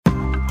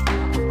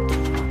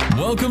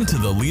Welcome to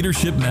the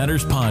Leadership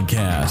Matters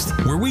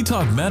Podcast, where we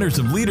talk matters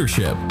of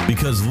leadership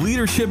because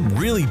leadership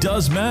really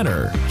does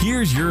matter.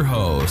 Here's your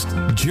host,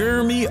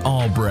 Jeremy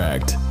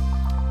Albrecht.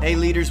 Hey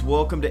leaders,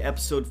 welcome to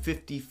episode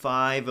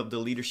 55 of the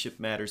Leadership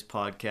Matters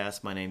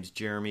Podcast. My name's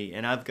Jeremy,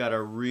 and I've got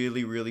a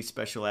really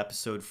special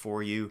episode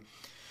for you.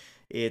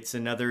 It's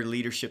another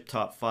Leadership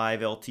Top 5,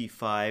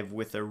 LT5,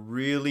 with a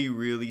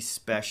really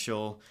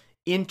special,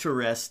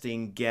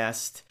 interesting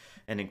guest,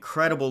 an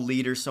incredible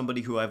leader,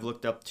 somebody who I've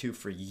looked up to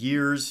for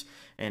years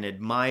and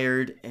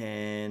admired,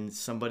 and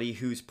somebody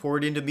who's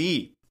poured into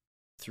me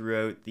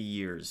throughout the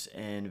years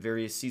and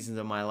various seasons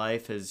of my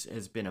life,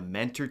 has been a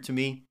mentor to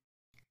me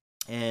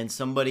and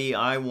somebody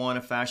I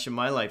want to fashion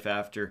my life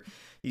after.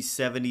 He's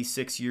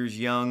 76 years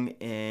young,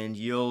 and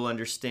you'll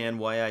understand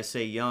why I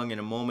say young in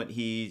a moment.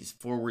 He's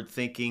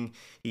forward-thinking.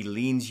 He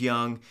leans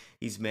young.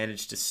 He's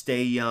managed to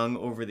stay young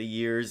over the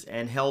years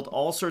and held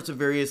all sorts of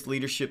various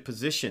leadership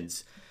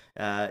positions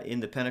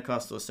in the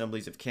Pentecostal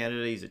Assemblies of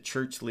Canada. He's a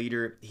church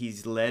leader.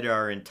 He's led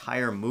our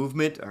entire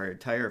movement, our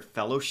entire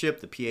fellowship,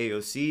 the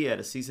PAOC, at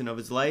a season of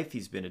his life.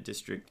 He's been a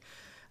district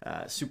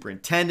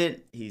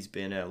superintendent. He's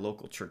been a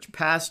local church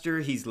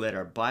pastor. He's led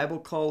our Bible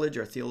college,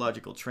 our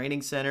theological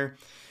training center.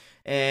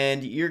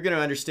 And you're going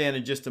to understand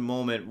in just a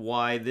moment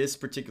why this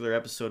particular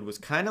episode was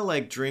kind of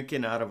like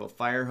drinking out of a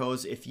fire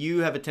hose. If you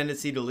have a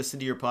tendency to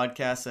listen to your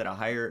podcasts at a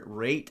higher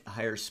rate, a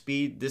higher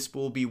speed, this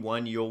will be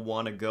one you'll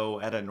want to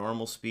go at a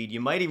normal speed. You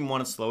might even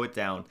want to slow it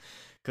down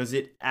because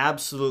it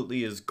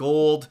absolutely is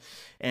gold.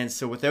 And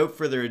so without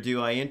further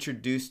ado, I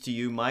introduce to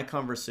you my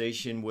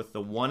conversation with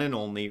the one and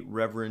only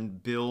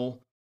Reverend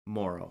Bill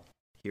Morrow.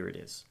 Here it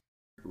is.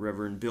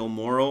 Reverend Bill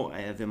Morrow. I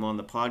have him on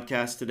the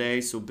podcast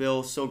today. So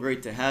Bill, so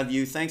great to have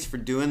you. Thanks for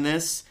doing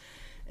this.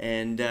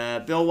 And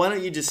Bill, why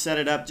don't you just set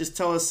it up? Just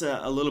tell us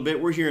a little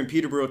bit. We're here in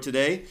Peterborough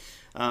today,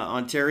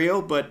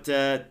 Ontario, but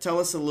tell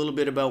us a little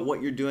bit about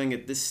what you're doing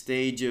at this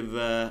stage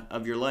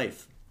of your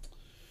life.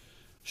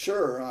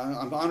 Sure.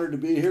 I'm honored to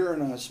be here,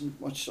 and as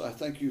much I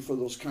thank you for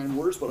those kind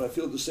words, but I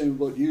feel the same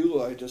about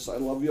you. I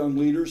love young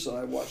leaders, and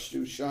I watched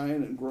you shine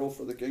and grow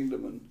for the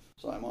kingdom, and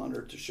so I'm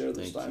honored to share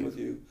this time with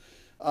you.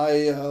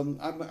 I'm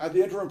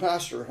the interim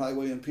pastor at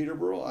Highway in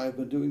Peterborough. I've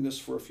been doing this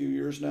for a few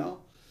years now.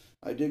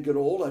 I did get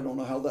old. I don't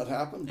know how that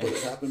happened, but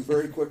it happened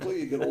very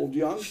quickly. You get old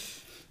young.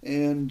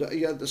 And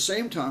at the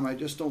same time, I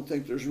just don't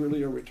think there's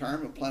really a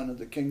retirement plan in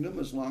the kingdom.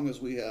 As long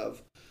as we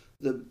have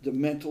the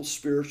mental,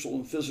 spiritual,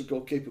 and physical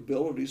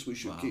capabilities, we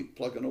should keep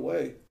plugging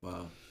away.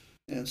 Wow.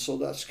 And so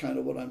that's kind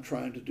of what I'm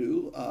trying to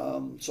do.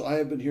 So I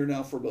have been here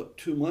now for about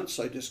 2 months.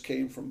 I just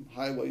came from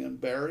Highway in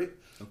Barrie,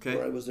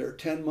 where I was there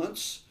 10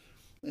 months.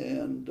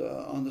 And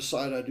on the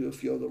side, I do a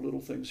few other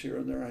little things here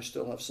and there. I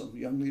still have some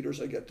young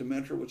leaders I get to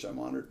mentor, which I'm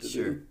honored to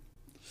do.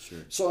 Sure.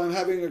 So I'm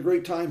having a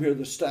great time here.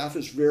 The staff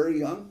is very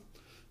young,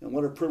 and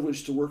what a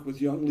privilege to work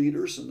with young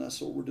leaders, and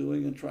that's what we're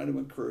doing and trying to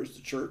encourage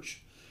the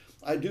church.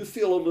 I do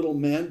feel a little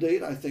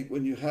mandate. I think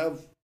when you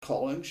have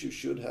callings, you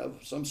should have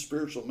some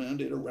spiritual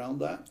mandate around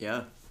that.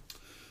 Yeah.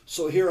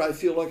 So here I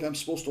feel like I'm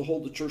supposed to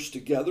hold the church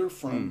together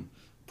from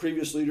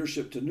previous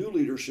leadership to new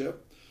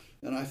leadership.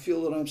 And I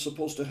feel that I'm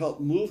supposed to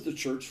help move the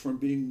church from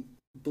being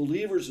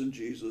believers in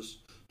Jesus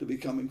to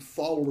becoming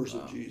followers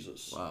of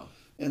Jesus. Wow.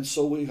 And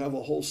so we have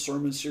a whole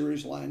sermon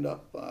series lined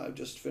up. I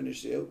just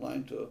finished the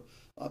outline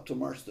up to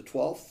March the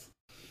 12th.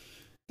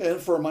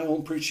 And for my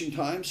own preaching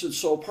times. And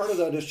so part of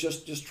that is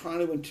just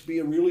trying to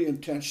be really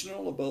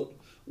intentional about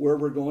where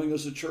we're going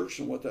as a church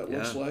and what that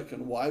looks like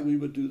and why we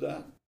would do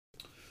that.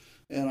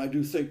 And I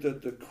do think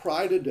that there's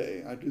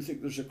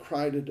a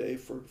cry today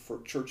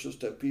for churches,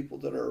 to have people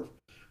that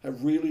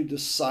have really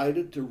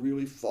decided to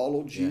really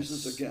follow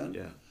Jesus again.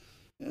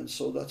 Yeah. And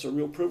so that's a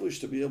real privilege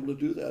to be able to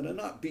do that and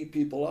not beat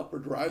people up or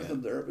drive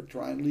them there, but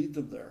try and lead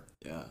them there.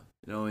 Yeah.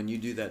 And you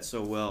do that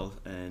so well.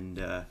 And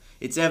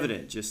it's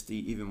evident just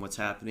even what's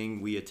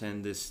happening. We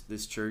attend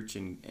this church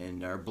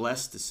and are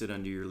blessed to sit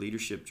under your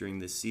leadership during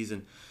this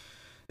season.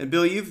 And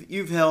Bill,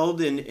 you've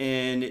held,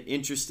 and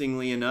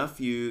interestingly enough,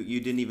 you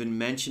didn't even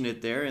mention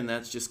it there, and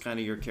that's just kind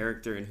of your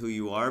character and who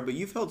you are, but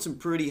you've held some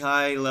pretty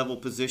high level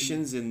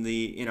positions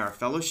in our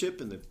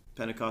fellowship in the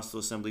Pentecostal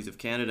Assemblies of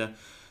Canada.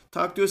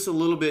 Talk to us a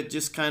little bit,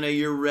 just kind of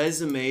your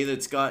resume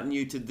that's gotten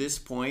you to this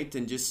point,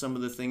 and just some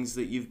of the things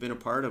that you've been a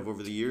part of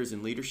over the years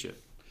in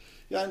leadership.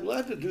 Yeah, I'm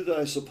glad to do that,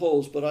 I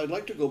suppose, but I'd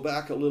like to go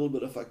back a little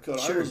bit if I could.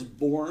 Sure. I was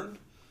born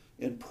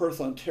in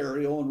Perth,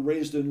 Ontario, and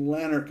raised in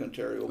Lanark,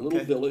 Ontario, a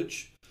little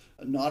village.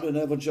 Not an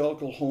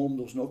evangelical home.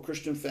 There was no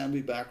Christian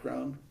family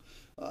background.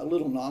 A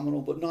little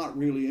nominal, but not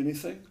really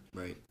anything.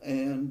 Right.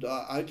 And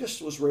I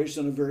just was raised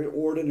in a very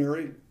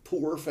ordinary,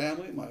 poor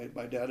family.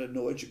 My dad had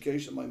no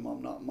education. My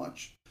mom not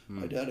much.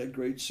 My dad had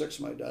grade 6.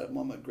 My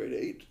mom had grade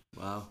 8.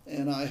 Wow.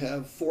 And I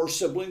have 4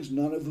 siblings,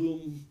 none of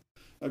whom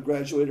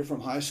graduated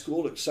from high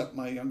school, except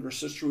my younger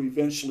sister, who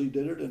eventually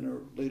did it in her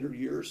later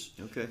years.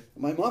 Okay.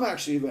 My mom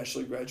actually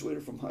eventually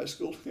graduated from high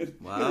school in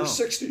her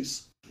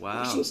 60s.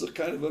 Wow. Which was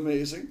kind of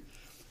amazing.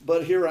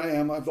 But here I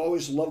am. I've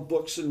always loved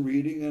books and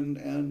reading,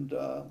 and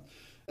I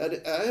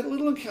had a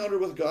little encounter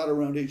with God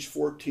around age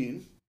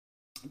 14.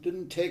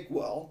 didn't take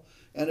well.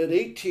 And at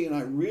 18,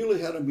 I really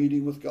had a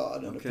meeting with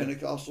God in a Okay.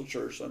 Pentecostal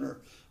church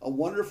under a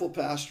wonderful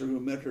pastor who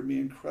mentored me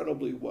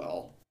incredibly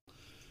well.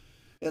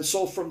 And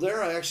so from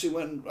there, I actually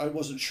went, I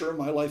wasn't sure of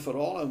my life at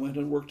all. I went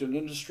and worked in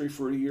industry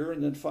for a year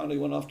and then finally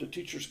went off to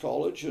teacher's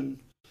college and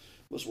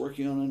was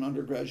working on an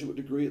undergraduate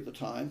degree at the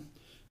time.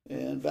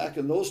 And back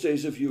in those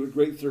days, if you were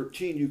grade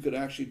 13, you could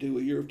actually do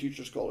a year of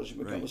teacher's college and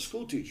become Right. a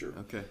school teacher.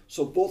 Okay.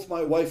 So both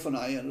my wife and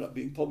I ended up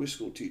being public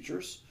school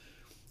teachers.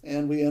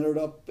 And we ended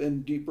up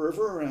in Deep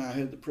River, and I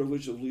had the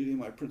privilege of leading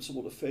my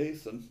principal to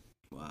faith and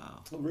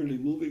Wow. really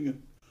moving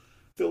and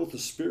filled with the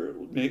Spirit.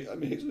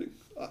 Amazing.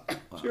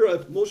 Here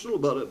I'm emotional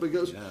about it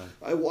because Yeah.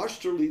 I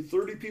watched her lead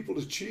 30 people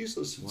to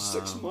Jesus in Wow.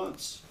 6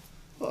 months.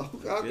 How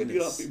can you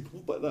Goodness. not be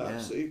moved by that?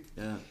 Yeah. See.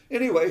 Yeah.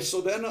 Anyway, so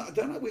then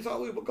we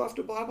thought we would go off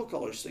to Bible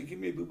college, thinking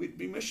maybe we'd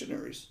be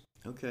missionaries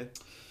Okay.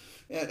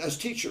 and as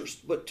teachers,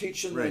 but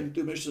teach and Right. then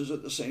do missions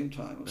at the same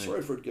time. I'm Right.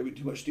 sorry for giving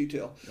too much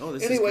detail. Oh,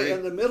 this is Anyway, great.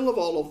 in the middle of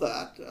all of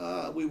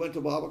that, we went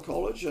to Bible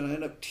college, and I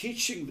ended up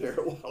teaching there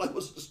while I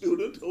was a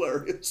student.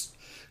 Hilarious.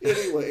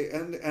 Anyway,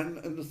 and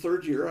in the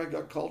third year, I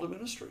got called to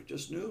ministry.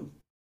 Just knew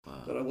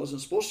Wow. that I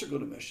wasn't supposed to go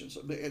to missions,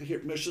 and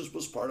here, missions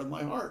was part of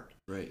my heart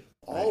Right.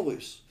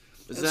 always.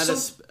 Was And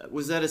that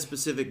was that a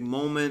specific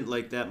moment,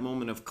 like that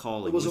moment of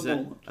calling? It was a that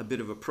moment. a bit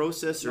of a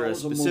process, No, or it a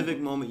was a specific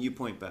moment. moment you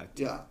point back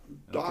to? Yeah,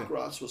 Doc Okay.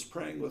 Rotz was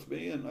praying with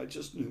me, and I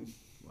just knew.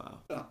 Wow.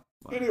 Yeah.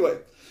 Wow.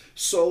 Anyway,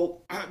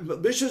 so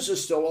missions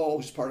is still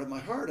always part of my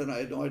heart, and I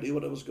had no idea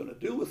what I was going to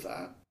do with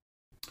that.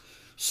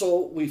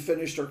 So we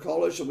finished our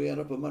college, and we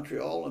ended up in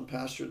Montreal and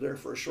pastored there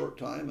for a short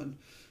time. And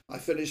I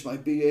finished my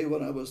BA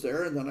when I was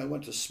there, and then I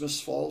went to Smiths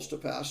Falls to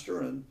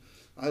pastor. And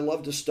I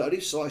love to study,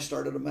 so I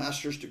started a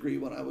master's degree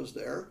when I was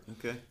there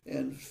Okay.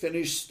 and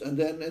finished. And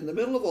then in the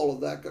middle of all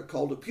of that, got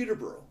called to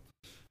Peterborough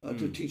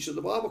to teach at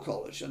the Bible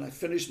College. And I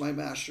finished my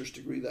master's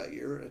degree that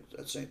year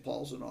at St.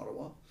 Paul's in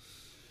Ottawa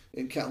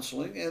in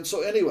counseling. And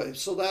so anyway,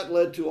 so that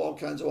led to all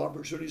kinds of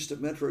opportunities to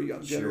mentor a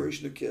young Sure.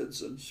 generation of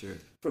kids. And Sure.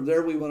 from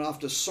there, we went off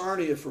to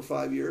Sarnia for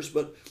 5 years.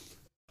 But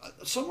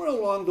somewhere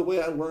along the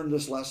way, I learned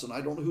this lesson.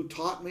 I don't know who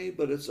taught me,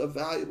 but it's a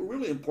valuable,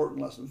 really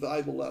important lesson,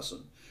 valuable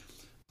lesson.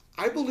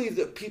 I believe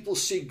that people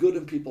see good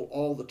in people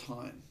all the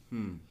time.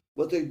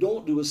 What they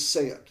don't do is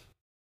say it.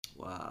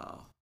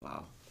 Wow.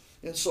 Wow.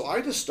 And so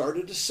I just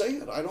started to say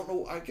it. I don't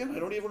know, again, I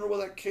don't even know where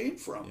that came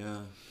from.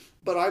 Yeah.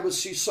 But I would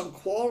see some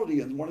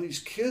quality in one of these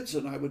kids,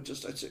 and I'd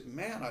say,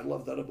 man, I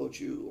love that about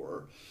you,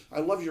 or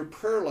I love your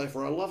prayer life,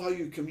 or I love how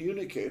you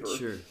communicate. Or,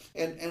 Sure.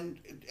 And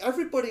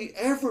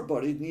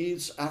everybody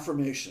needs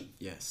affirmation.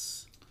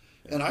 Yes.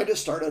 And I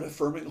just started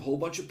affirming a whole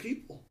bunch of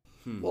people.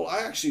 Well, I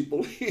actually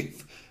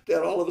believe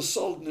that all of a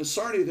sudden in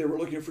Sarnia, they were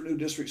looking for a new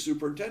district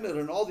superintendent,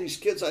 and all these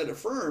kids I'd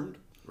affirmed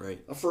Right.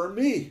 affirmed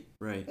me.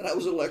 Right. And I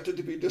was elected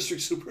to be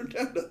district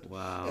superintendent.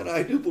 Wow. And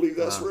I do believe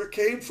that's Wow. where it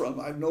came from.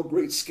 I have no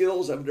great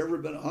skills. I've never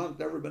been a hunk,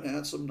 never been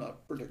handsome,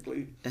 not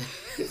particularly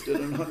gifted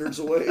in hundreds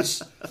of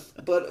ways.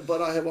 But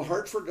I have a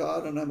heart for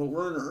God, and I'm a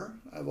learner.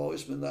 I've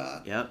always been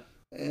that. Yep.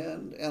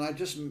 And I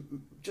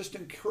just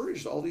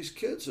encouraged all these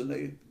kids, and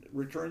they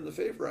returned the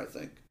favor, I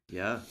think.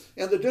 Yeah.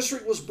 And the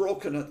district was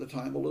broken at the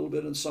time a little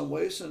bit in some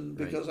ways, and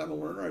Right. because I'm a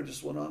learner, I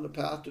just went on the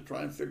path to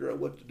try and figure out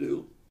what to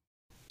do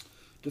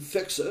to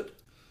fix it.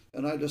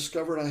 And I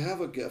discovered I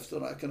have a gift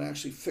that I can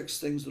actually fix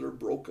things that are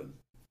broken.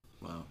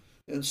 Wow.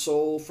 And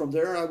so from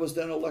there, I was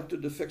then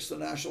elected to fix the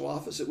national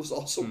office. It was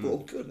also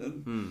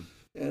broken,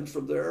 and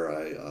from there,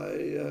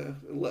 I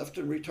left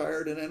and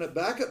retired and ended up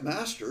back at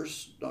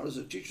Masters, not as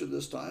a teacher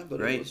this time, but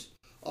Right. it was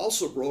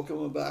also broken.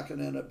 Went back and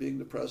ended up being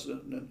the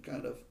president, and then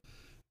kind of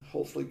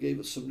hopefully gave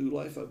it some new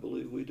life. I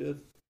believe we did.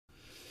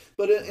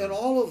 But in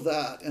all of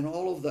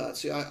that,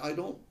 see, I've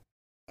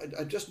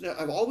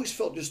always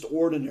felt just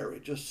ordinary,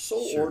 just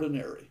so Sure.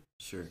 ordinary.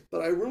 Sure.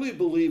 But I really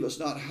believe it's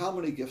not how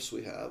many gifts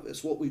we have,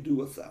 it's what we do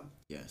with them.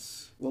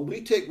 Yes. When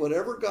we take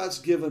whatever God's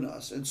given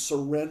us and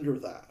surrender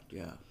that,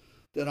 Yeah.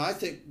 then I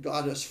think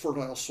God has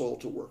fertile soil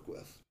to work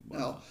with.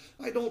 Now,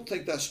 I don't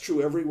think that's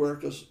true everywhere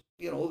because,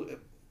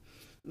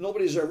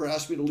 nobody's ever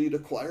asked me to lead a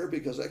choir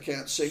because I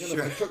can't sing. And Sure.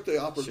 if I took the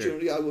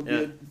opportunity, I would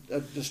Yeah. be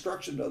a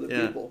destruction to other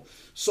Yeah. people.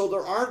 So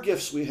there are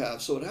gifts we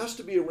have. So it has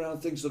to be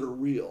around things that are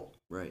real.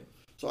 Right.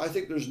 So I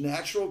think there's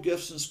natural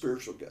gifts and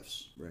spiritual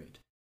gifts. Right.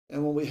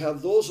 And when we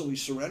have those and we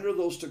surrender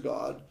those to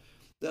God,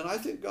 then I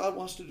think God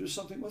wants to do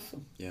something with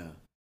them. Yeah.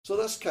 So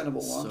that's kind of a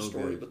long So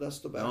story, good. but that's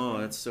the Oh,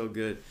 background. that's so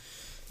good.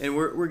 And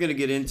we're going to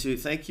get into,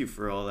 thank you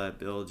for all that,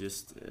 Bill.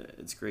 Just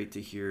it's great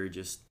to hear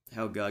just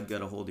how God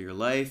got a hold of your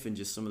life and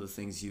just some of the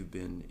things you've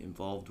been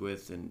involved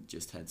with and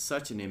just had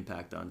such an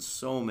impact on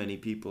so many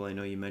people. I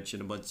know you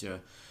mentioned a bunch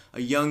of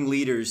young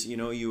leaders,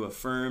 you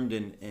affirmed,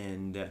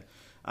 and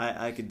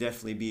I could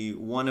definitely be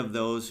one of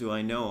those who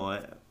I know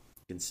I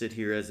can sit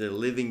here as a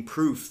living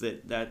proof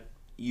that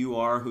you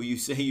are who you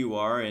say you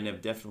are, and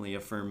have definitely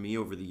affirmed me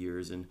over the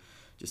years, and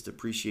just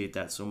appreciate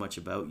that so much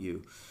about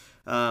you.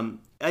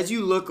 As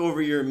you look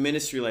over your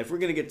ministry life, we're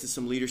going to get to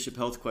some leadership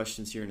health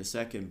questions here in a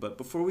second, but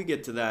before we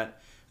get to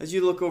that, as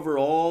you look over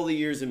all the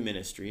years in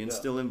ministry and Yeah.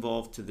 still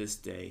involved to this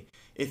day,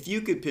 if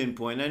you could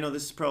pinpoint, I know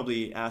this is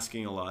probably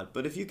asking a lot,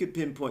 but if you could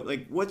pinpoint,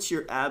 like, what's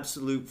your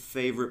absolute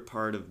favorite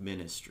part of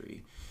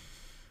ministry?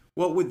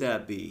 What would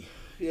that be?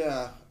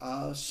 Yeah,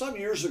 some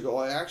years ago,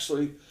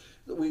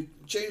 we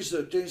changed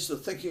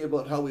the thinking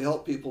about how we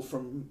help people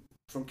from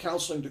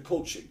counseling to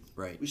coaching.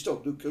 Right. We still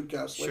do good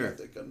counseling, Sure. I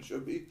think, and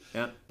should be.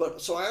 Yeah.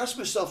 But so I asked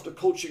myself the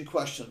coaching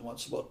question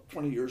once, about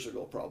 20 years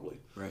ago, probably.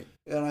 Right.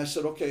 And I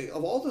said, okay,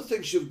 of all the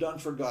things you've done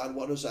for God,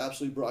 what has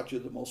absolutely brought you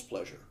the most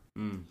pleasure?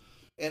 Mm.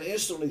 And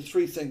instantly,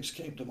 three things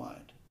came to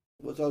mind,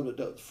 without a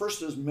doubt. The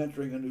first is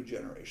mentoring a new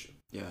generation.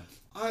 Yeah.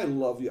 I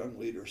love young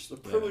leaders. The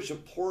privilege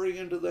of pouring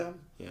into them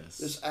Yes.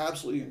 is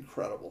absolutely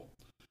incredible.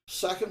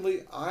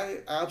 Secondly, I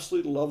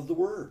absolutely love the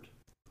Word.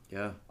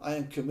 Yeah. I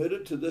am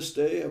committed to this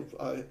day.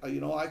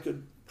 I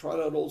could trot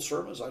out old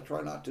sermons. I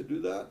try not to do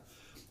that.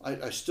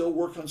 I still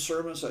work on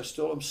sermons. I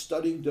still am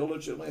studying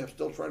diligently. I'm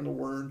still trying to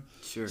learn.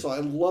 Sure. So I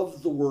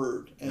love the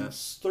Word. And Yeah.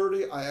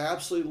 thirdly, I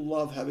absolutely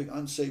love having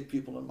unsaved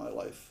people in my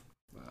life.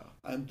 Wow.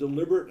 I'm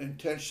deliberate,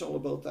 intentional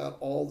about that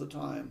all the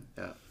time.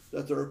 Yeah.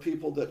 That there are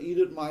people that eat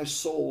at my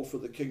soul for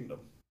the kingdom.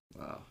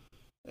 Wow.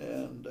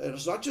 And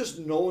it's not just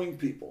knowing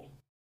people.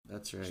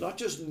 That's right. It's not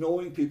just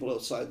knowing people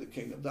outside the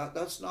kingdom.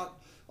 That's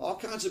not. All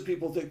kinds of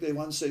people think they have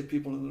unsaved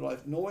people in their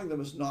life. Knowing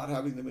them is not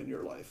having them in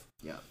your life.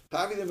 Yeah.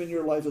 Having them in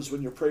your life is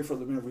when you pray for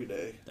them every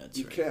day. That's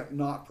you right. can't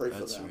not pray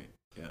That's for them. right.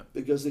 Yeah.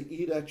 Because they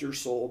eat at your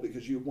soul,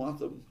 because you want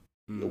them.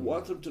 You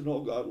want them to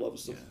know God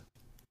loves them. Yeah.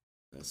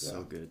 That's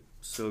so good.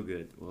 So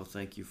good. Well,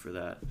 thank you for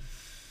that.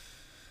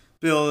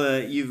 Bill,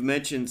 you've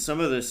mentioned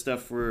some of the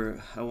stuff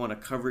I want to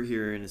cover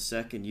here in a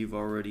second. You've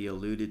already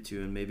alluded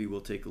to, and maybe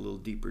we'll take a little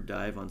deeper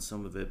dive on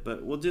some of it.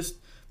 But we'll just,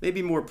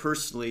 maybe more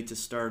personally to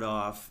start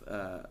off,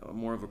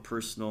 more of a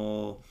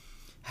personal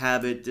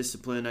habit,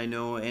 discipline. I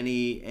know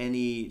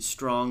any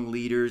strong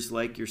leaders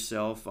like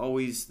yourself,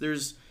 always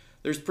there's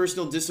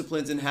personal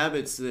disciplines and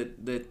habits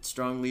that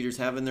strong leaders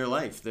have in their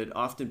life that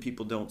often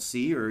people don't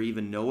see or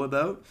even know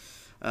about.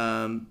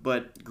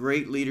 But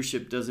great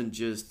leadership doesn't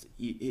just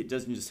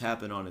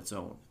happen on its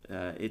own.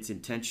 It's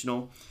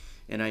intentional,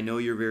 and I know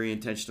you're very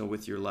intentional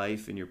with your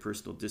life and your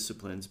personal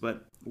disciplines.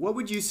 But what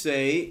would you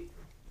say,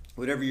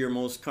 whatever you're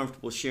most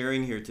comfortable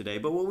sharing here today,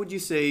 but what would you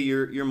say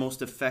your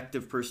most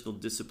effective personal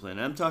discipline?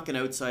 I'm talking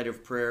outside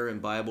of prayer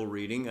and Bible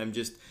reading. I'm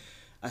just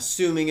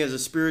assuming as a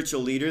spiritual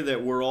leader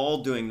that we're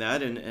all doing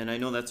that, and I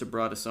know that's a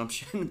broad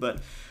assumption,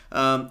 but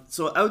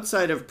so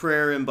outside of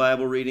prayer and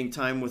Bible reading,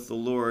 time with the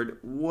Lord,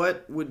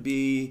 what would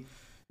be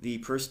the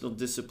personal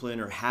discipline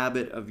or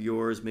habit of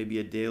yours, maybe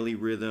a daily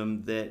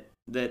rhythm that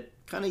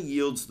kind of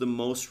yields the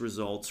most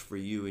results for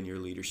you in your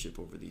leadership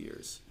over the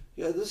years?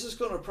 Yeah, this is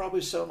going to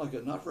probably sound like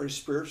a not very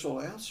spiritual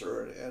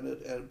answer,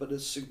 but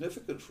it's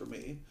significant for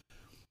me.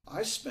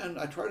 I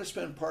try to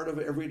spend part of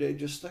every day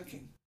just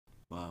thinking.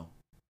 Wow.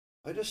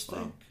 I just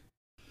think. Wow.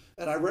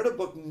 And I read a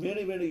book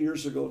many, many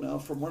years ago now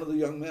from one of the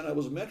young men I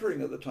was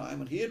mentoring at the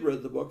time, and he had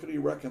read the book and he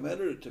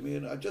recommended it to me,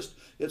 and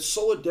it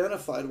so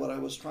identified what I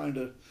was trying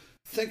to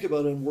think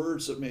about in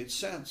words that made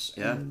sense.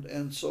 Yeah.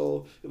 And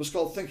so it was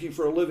called Thinking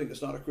for a Living.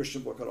 It's not a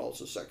Christian book at all.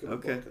 It's a secular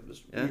Okay. book, and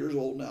it's Yeah. years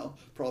old now,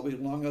 probably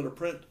long out of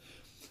print.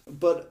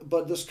 But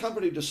this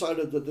company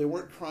decided that they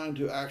weren't trying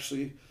to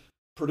actually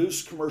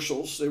produce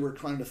commercials. They were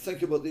trying to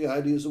think about the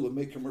ideas that would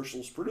make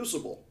commercials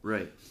producible.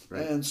 Right.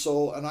 And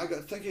I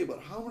got thinking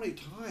about how many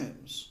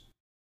times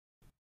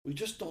we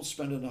just don't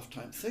spend enough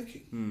time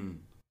thinking.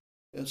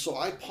 And so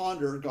I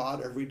ponder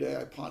God every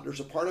day. There's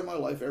a part of my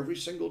life every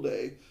single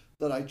day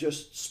that I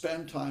just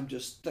spend time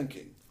just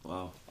thinking.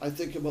 Wow. I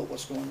think about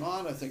what's going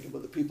on. I think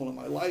about the people in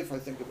my life. I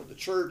think about the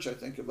church. I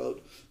think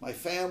about my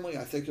family.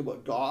 I think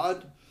about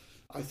God.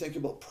 I think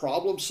about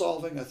problem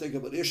solving. I think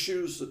about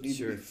issues that need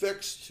to be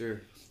fixed.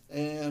 Sure.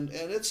 And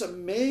it's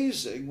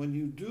amazing when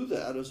you do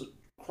that as a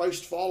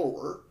Christ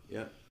follower,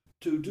 Yeah.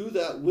 to do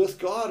that with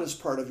God as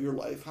part of your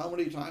life, how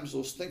many times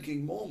those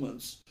thinking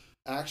moments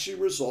actually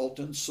result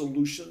in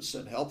solutions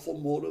and helpful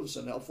motives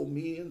and helpful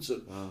means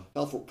and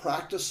helpful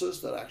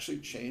practices that actually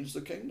change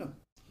the kingdom.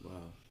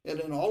 Wow. And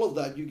in all of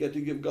that, you get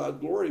to give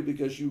God glory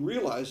because you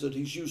realize that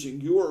he's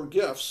using your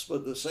gifts, but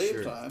at the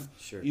same time,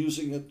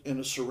 using it in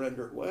a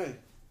surrendered way.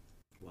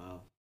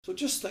 Wow. So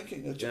just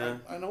thinking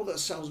that, I know that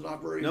sounds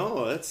not very...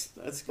 No, that's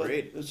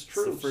great. It's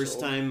true. It's the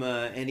first time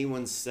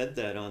anyone's said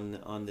that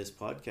on this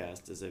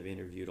podcast, as I've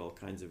interviewed all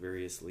kinds of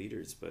various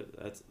leaders. But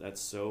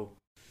that's so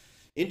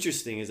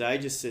interesting, as I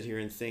just sit here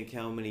and think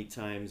how many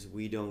times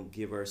we don't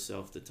give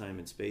ourselves the time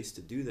and space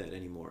to do that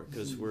anymore,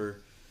 because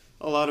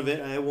a lot of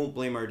it, I won't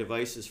blame our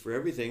devices for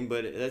everything,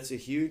 but that's a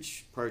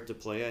huge part to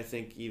play. I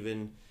think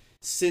even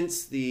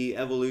since the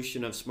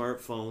evolution of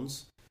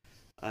smartphones,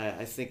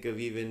 I think of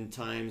even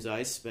times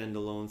I spend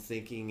alone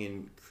thinking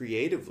and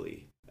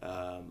creatively,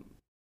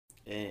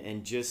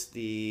 and just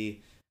the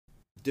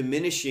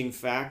diminishing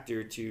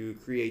factor to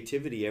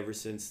creativity ever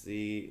since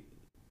the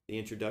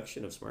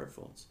introduction of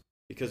smartphones,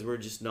 because we're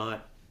just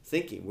not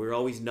thinking. We're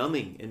always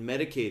numbing and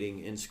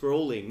medicating and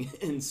scrolling,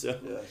 and so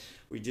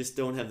we just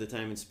don't have the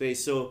time and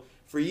space. So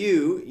for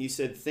you, you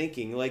said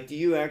thinking. Like, do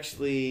you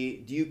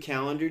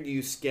calendar? Do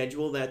you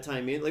schedule that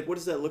time in? Like, what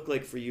does that look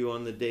like for you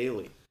on the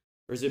daily?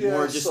 Or is it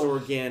more just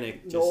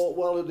organic? No,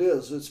 well, it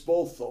is. It's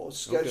both, though. It's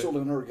scheduled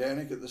and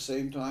organic at the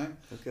same time.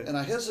 Okay. And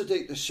I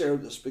hesitate to share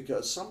this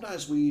because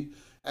sometimes we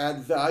add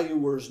value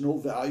where there's no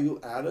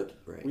value added,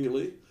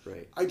 really.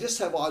 Right. I just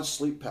have odd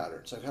sleep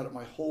patterns. I've had it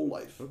my whole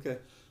life. Okay.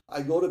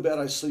 I go to bed,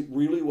 I sleep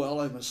really well.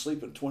 I'm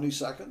asleep in 20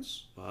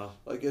 seconds. Wow.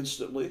 Like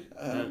instantly.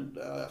 And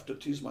I have to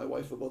tease my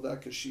wife about that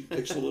because she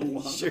takes a little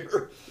longer.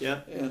 Sure.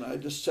 Yeah. And I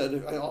just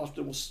said, I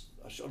often will,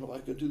 I don't know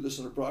if I could do this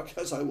in a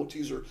broadcast, I will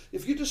tease her,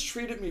 if you just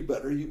treated me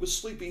better, you would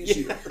sleep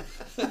easier.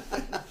 Yeah.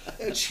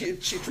 And she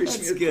treats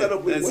me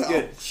incredibly well.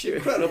 Good. Sure.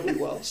 Incredibly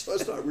well. So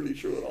that's not really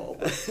true at all.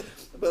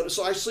 But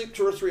so I sleep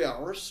 2 or 3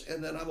 hours,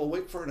 and then I'm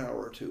awake for an hour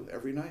or two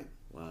every night.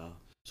 Wow.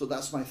 So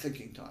that's my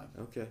thinking time.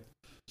 Okay.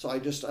 So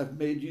I've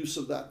made use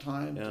of that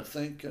time to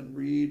think and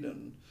read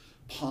and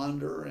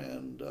ponder,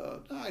 and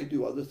I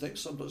do other things.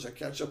 Sometimes I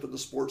catch up in the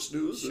sports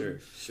news,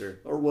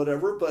 or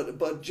whatever.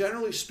 But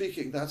generally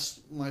speaking, that's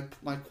my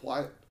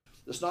quiet.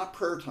 It's not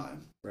prayer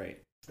time. Right.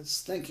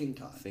 It's thinking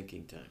time.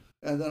 Thinking time.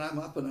 And then I'm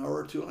up an hour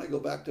or two, and I go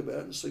back to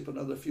bed and sleep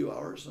another few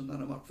hours, and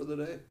then I'm up for the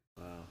day.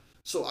 Wow.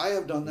 So I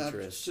have done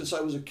that since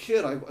I was a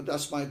kid.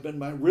 That's been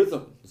my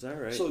rhythm. Is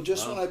that right? So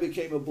just when I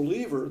became a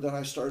believer, then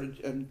I started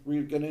and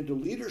we get into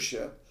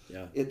leadership.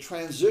 Yeah. It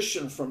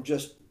transitioned from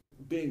just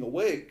being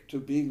awake to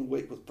being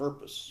awake with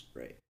purpose.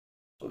 Right.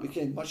 So it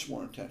became much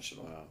more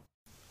intentional. Wow.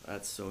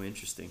 That's so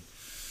interesting.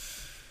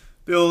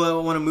 Bill, I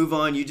want to move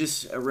on. You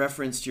just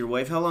referenced your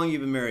wife. How long have you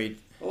been married?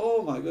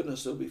 Oh my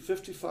goodness, it'll be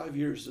 55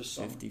 years this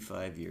summer.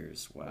 55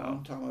 years. Wow.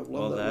 Long time. I've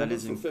loved that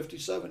woman for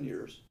 57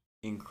 years.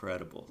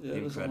 Incredible. Yeah,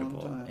 incredible. It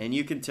was a long time. And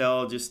you can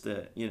tell just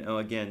that,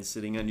 again,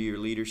 sitting under your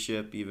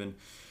leadership, even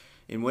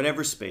in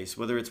whatever space,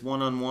 whether it's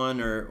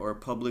one-on-one or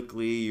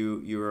publicly,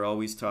 you are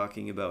always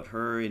talking about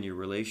her and your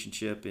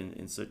relationship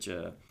in such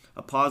a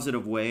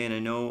positive way. And I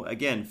know,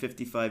 again,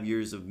 55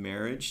 years of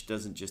marriage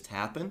doesn't just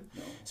happen,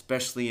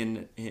 especially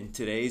in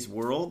today's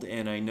world.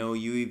 And I know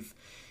you've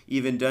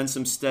even done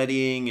some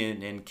studying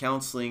and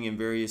counseling and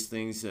various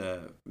things,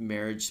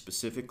 marriage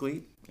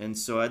specifically. And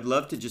so I'd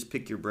love to just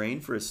pick your brain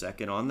for a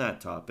second on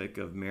that topic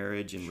of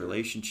marriage and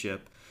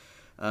relationship.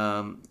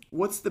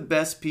 What's the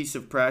best piece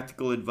of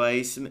practical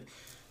advice?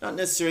 Not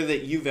necessarily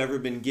that you've ever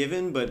been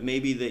given, but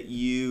maybe that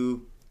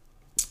you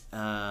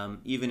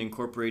even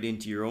incorporate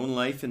into your own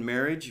life and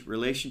marriage,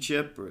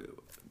 relationship, or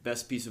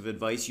best piece of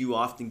advice you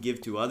often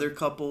give to other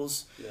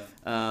couples.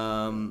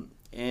 Yeah.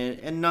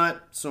 And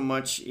not so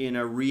much in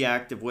a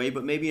reactive way,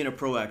 but maybe in a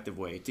proactive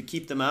way to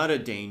keep them out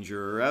of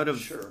danger or out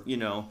of,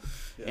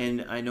 Yeah.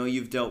 And I know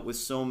you've dealt with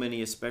so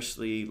many,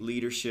 especially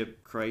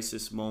leadership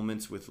crisis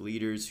moments with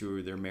leaders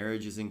who their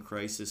marriage is in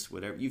crisis,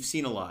 whatever. You've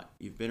seen a lot.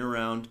 You've been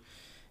around.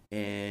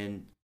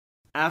 And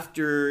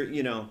after,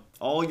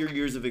 all your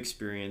years of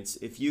experience,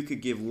 if you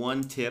could give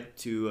one tip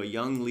to a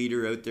young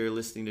leader out there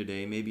listening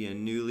today, maybe a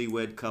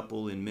newlywed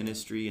couple in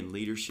ministry and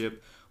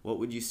leadership, what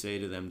would you say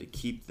to them to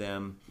keep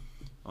them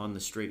on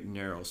the straight and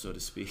narrow, so to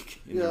speak,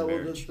 in their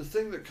marriage? The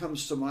thing that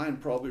comes to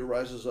mind probably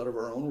arises out of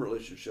our own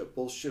relationship.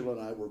 Both Sheila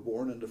and I were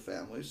born into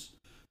families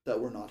that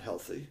were not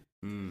healthy.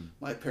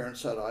 My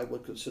parents had, I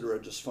would consider, a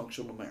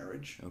dysfunctional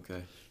marriage.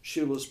 Okay.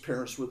 Sheila's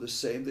parents were the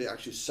same. They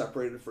actually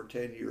separated for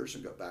 10 years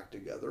and got back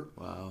together.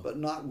 Wow. But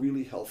not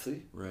really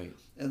healthy. Right.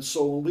 And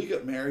so when we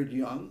got married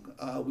young,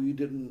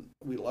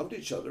 we loved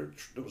each other.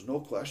 There was no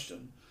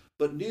question.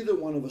 But neither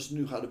one of us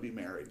knew how to be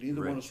married.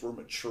 Neither one of us were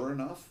mature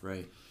enough.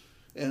 Right.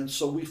 And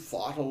so we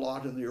fought a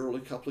lot in the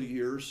early couple of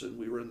years, and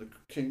we were in the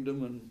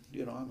kingdom,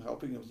 and I'm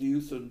helping with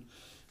youth,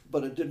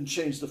 but it didn't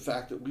change the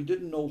fact that we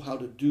didn't know how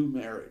to do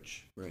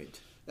marriage. Right.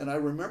 And I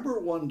remember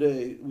one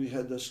day we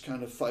had this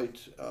kind of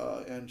fight,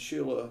 and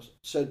Sheila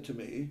said to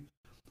me,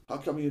 "How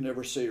come you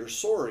never say you're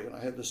sorry?" And I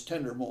had this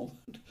tender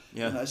moment.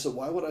 Yeah. And I said,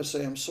 "Why would I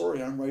say I'm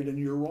sorry? I'm right and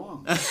you're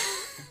wrong."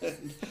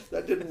 And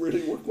that didn't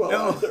really work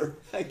well either.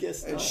 I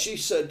guess not. And she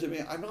said to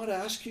me, "I'm not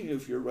asking you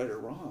if you're right or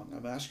wrong.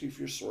 I'm asking if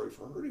you're sorry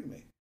for hurting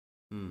me."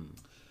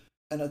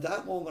 And at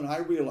that moment, I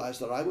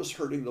realized that I was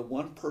hurting the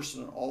one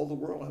person in all the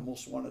world I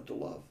most wanted to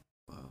love.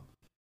 Wow.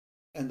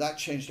 And that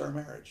changed our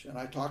marriage. And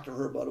I talked to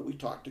her about it. We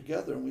talked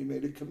together, and we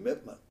made a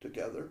commitment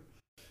together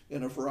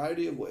in a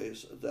variety of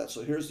ways.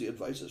 So here's the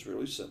advice. It's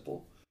really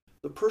simple.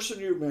 The person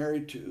you're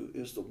married to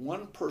is the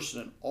one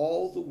person in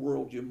all the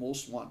world you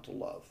most want to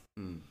love.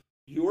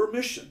 Your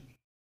mission,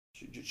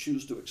 should you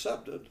choose to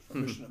accept it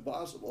from Mission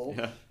Impossible,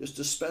 is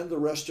to spend the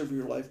rest of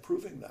your life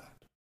proving that.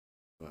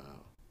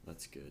 Wow,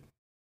 that's good.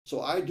 So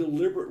I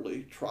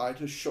deliberately try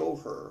to show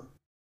her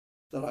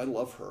that I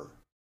love her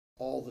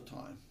all the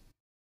time.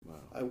 Wow.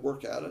 I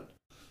work at it.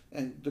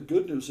 And the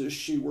good news is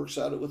she works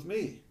at it with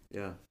me.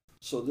 Yeah.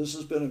 So this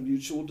has been a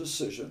mutual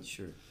decision.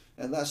 Sure.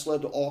 And that's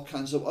led to all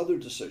kinds of other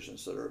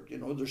decisions that are,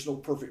 there's no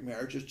perfect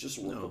marriage. It's just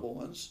workable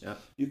ones. Yeah.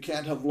 You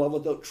can't have love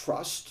without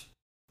trust.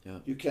 Yeah.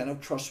 You can't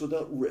have trust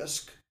without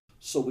risk.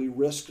 So we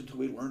risk until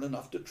we learn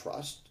enough to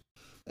trust.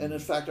 And in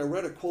fact, I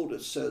read a quote.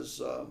 It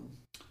says,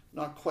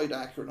 not quite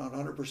accurate, not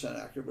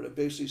 100% accurate, but it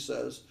basically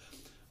says,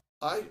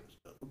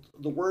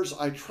 the words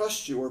 "I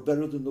trust you" are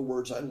better than the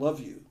words "I love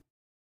you,"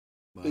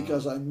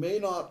 because I may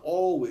not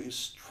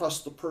always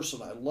trust the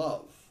person I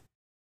love,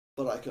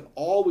 but I can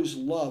always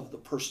love the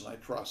person I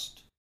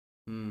trust.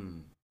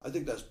 I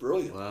think that's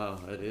brilliant. Wow,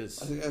 that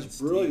is. I think that's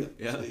brilliant.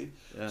 Yeah.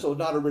 Yeah. So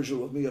not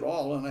original with me at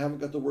all, and I haven't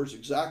got the words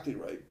exactly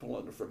right,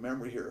 pulling it from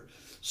memory here.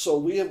 So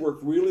we have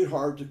worked really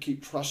hard to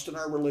keep trust in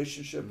our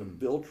relationship and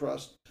build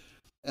trust.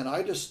 And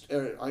I just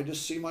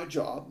see my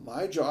job.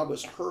 My job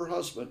as her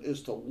husband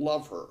is to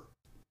love her.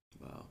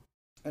 Wow.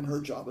 And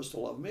her job is to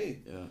love me.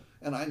 Yeah.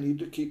 And I need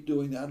to keep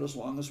doing that as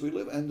long as we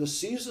live. And the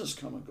seasons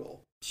come and go.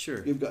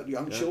 Sure. You've got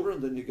young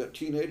children, then you've got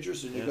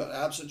teenagers, and you've got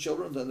absent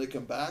children, then they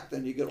come back,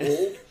 then you get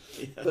old.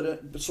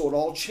 So it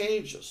all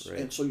changes. Right.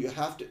 And so you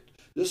have to,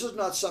 this is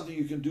not something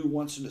you can do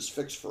once and it's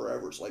fixed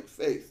forever. It's like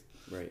faith.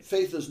 Right.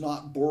 Faith is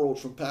not borrowed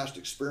from past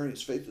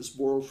experience. Faith is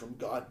borrowed from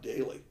God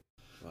daily.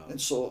 Wow.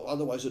 And so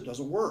otherwise it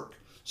doesn't work.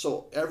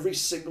 So every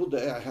single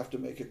day I have to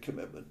make a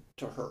commitment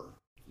to her.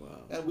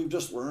 Wow. And we've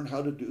just learned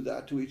how to do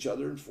that to each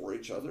other and for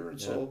each other.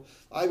 And so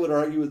I would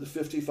argue with the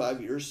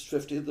 55 years,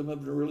 50 of them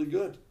have been really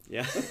good.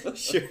 Yeah,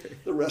 sure.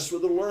 The rest were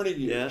the learning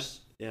years.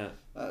 Yeah.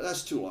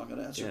 That's too long an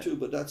answer too,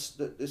 but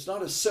it's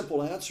not a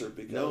simple answer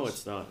because No,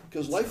 it's not.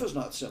 Because life is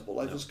not simple.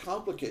 Life is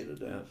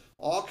complicated, and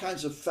all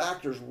kinds of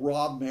factors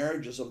rob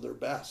marriages of their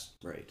best.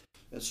 Right.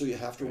 And so you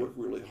have to work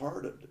really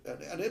hard,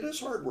 and it is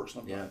hard work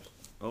sometimes.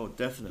 Yeah. Oh,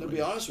 definitely. To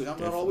be honest with you, I'm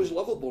not always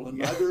lovable, and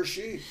neither is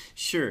she.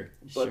 Sure.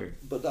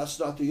 But that's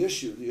not the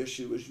issue. The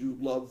issue is you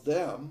love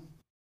them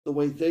the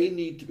way they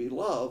need to be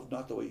loved,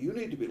 not the way you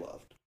need to be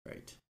loved.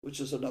 Right. Which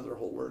is another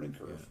whole learning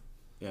curve.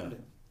 Yeah.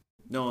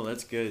 No,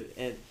 that's good.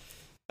 And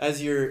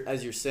as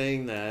you're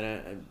saying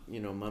that,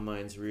 my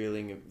mind's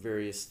reeling at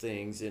various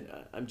things, and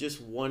I'm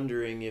just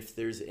wondering if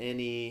there's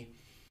any.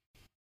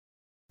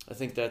 I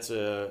think that's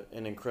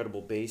an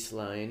incredible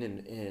baseline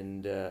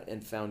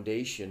and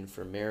foundation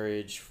for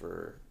marriage,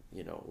 for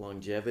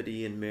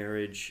longevity in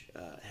marriage,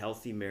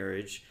 healthy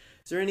marriage.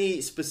 Is there any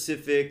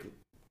specific,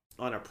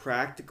 on a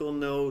practical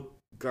note,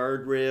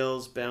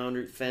 guardrails,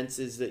 boundary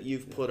fences that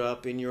you've put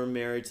up in your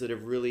marriage that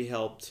have really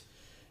helped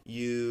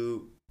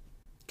you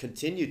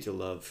continue to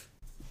love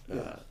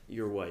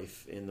your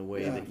wife in the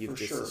way that you've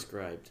just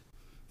described?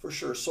 For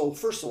sure. So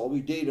first of all,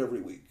 we date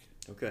every week.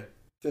 Okay.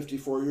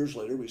 54 years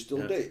later, we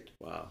still date.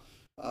 Wow.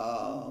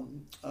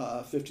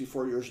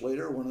 54 years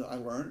later, when I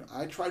learned,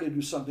 I try to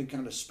do something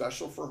kind of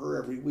special for her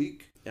every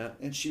week. Yeah.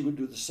 And she would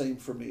do the same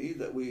for me,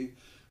 that we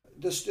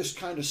just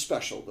kind of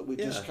special, that we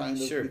just kind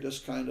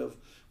of,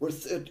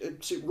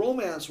 see,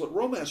 romance, what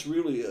romance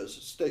really is,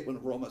 a statement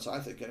of romance, I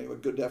think anyway,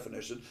 good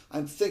definition,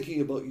 I'm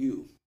thinking about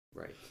you.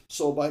 Right.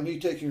 So by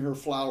me taking her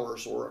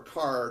flowers or a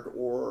card,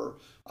 or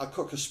I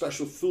cook a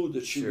special food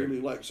that she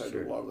really likes. I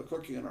do a lot of the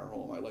cooking in our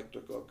home. I like to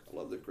cook. I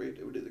love the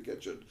creativity of the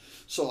kitchen.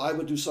 So I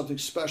would do something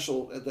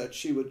special that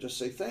she would just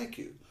say thank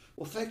you.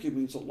 Well, thank you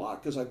means a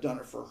lot because I've done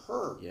it for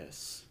her.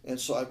 Yes. And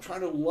so I'm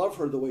trying to love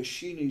her the way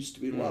she needs to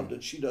be loved,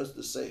 and she does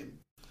the same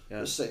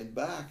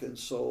back. And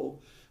so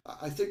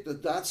I think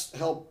that's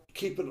helped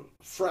keep it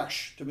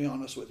fresh, to be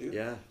honest with you.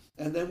 Yeah.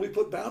 And then we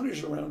put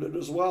boundaries around it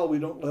as well. We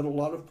don't let a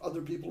lot of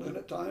other people in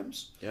at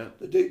times. Yeah.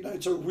 The date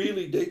nights are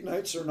really date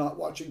nights. They're not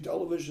watching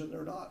television.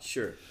 They're not.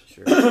 Sure.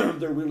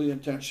 They're really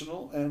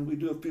intentional. And we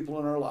do have people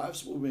in our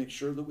lives. We'll make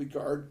sure that we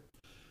guard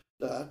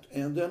that.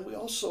 And then we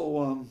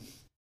also,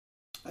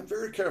 I'm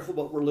very careful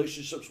about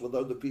relationships with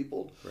other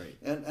people. Right.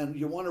 And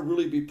you want to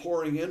really be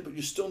pouring in, but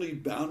you still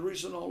need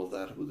boundaries and all of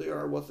that, who they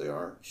are, what they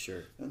are.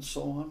 Sure. And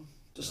so on.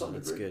 To some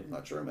degree. Good. I'm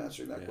not sure I'm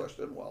answering that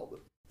question well,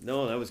 but.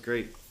 No, that was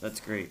great. That's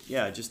great.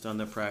 Yeah, just on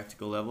the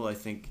practical level, I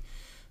think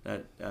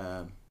that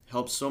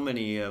helps so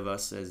many of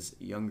us as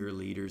younger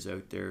leaders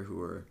out there who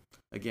are,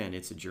 again,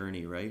 it's a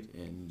journey, right?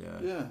 And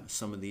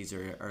some of these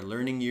are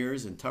learning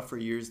years and tougher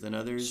years than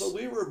others. So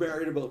we were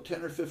married about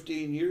 10 or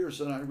 15 years,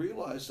 and I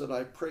realized that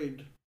I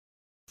prayed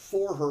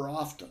for her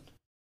often.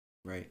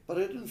 Right. But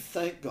I didn't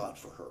thank God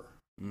for her.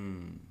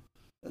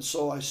 And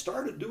so I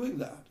started doing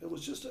that. It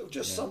was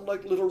just some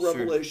like little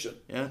revelation.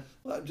 Yeah.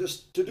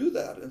 Just to do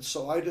that. And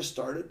so I just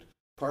started.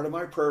 Part of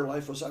my prayer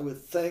life was I would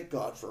thank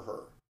God for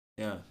her.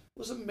 Yeah. It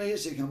was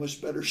amazing how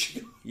much better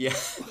she got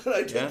when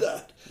I did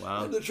that.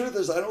 Wow. And the truth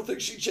is, I don't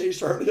think she changed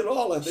hardly at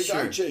all. I think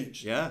I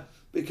changed. Yeah.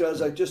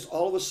 Because I just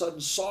all of a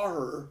sudden saw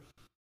her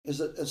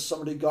as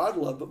somebody God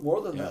loved, but more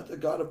than that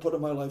God had put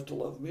in my life to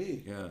love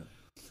me. Yeah.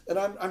 And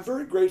I'm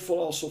very grateful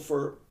also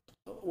for,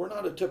 we're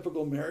not a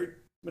typical married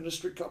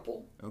ministry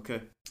couple.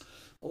 Okay.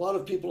 A lot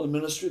of people in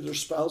ministry, their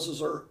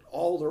spouses they're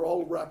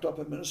all wrapped up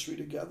in ministry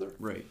together.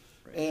 Right.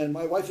 And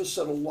my wife has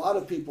set a lot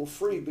of people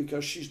free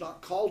because she's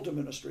not called to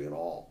ministry at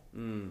all.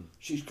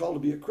 She's called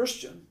to be a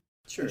Christian.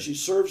 Sure. And she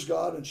serves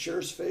God and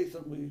shares faith,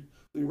 and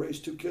we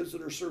raised 2 kids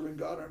that are serving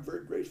God. I'm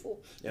very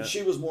grateful. Yeah. And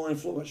she was more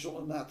influential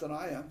in that than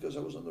I am because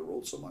I was on the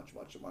road so much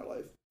of my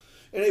life.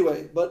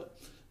 Anyway, but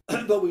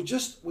we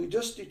just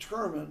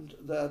determined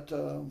that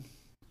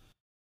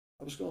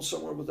I was going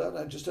somewhere with that.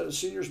 I just had a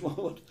senior's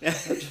moment. I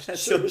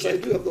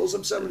do have those.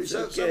 I'm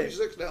 77,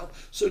 76 now,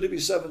 soon to be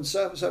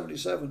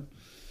 77.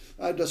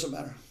 It doesn't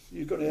matter.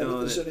 You're going to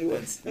edit this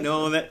anyway.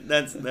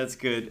 That's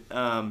good.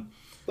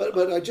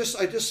 But I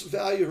just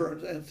value her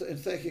and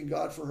thanking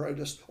God for her. I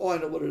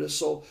know what it is.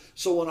 So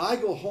when I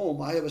go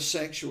home, I have a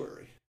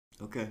sanctuary.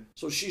 Okay.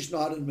 So she's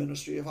not in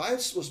ministry. If I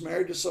was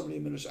married to somebody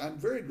in ministry, I'm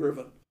very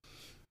driven.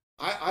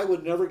 I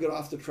would never get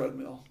off the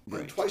treadmill.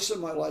 Right. And twice in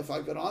my life,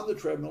 I got on the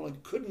treadmill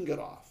and couldn't get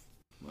off.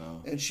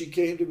 Wow. And she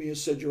came to me and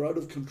said, "You're out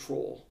of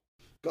control.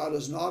 God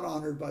is not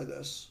honored by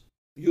this.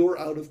 You're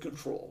out of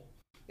control,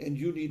 and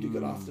you need to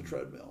get off the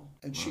treadmill."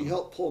 And she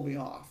helped pull me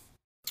off.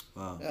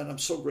 Wow. And I'm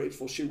so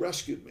grateful. She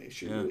rescued me.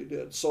 She really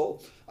did. So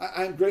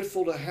I'm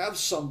grateful to have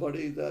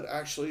somebody that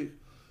actually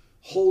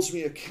holds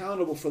me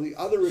accountable for the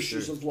other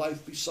issues of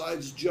life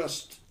besides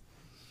just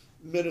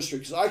ministry,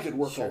 because I could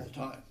work all the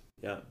time.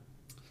 Yeah.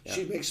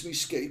 She makes me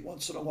skate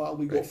once in a while.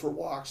 We go for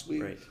walks.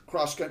 We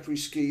cross-country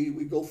ski.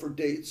 We go for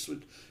dates.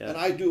 And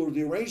I do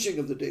the arranging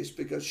of the dates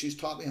because she's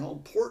taught me how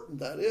important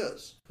that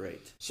is. Great.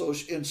 So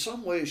in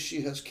some ways,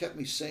 she has kept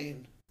me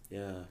sane.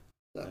 Yeah.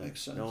 That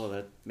makes sense. No,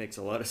 that makes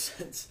a lot of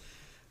sense.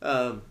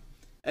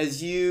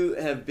 As you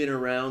have been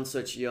around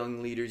such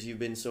young leaders, you've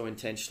been so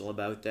intentional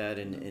about that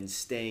and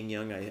staying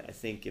young, I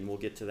think, and we'll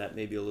get to that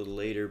maybe a little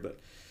later, but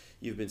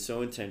you've been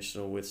so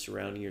intentional with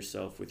surrounding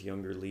yourself with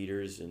younger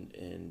leaders,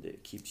 and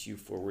it keeps you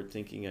forward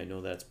thinking. I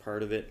know that's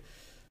part of it.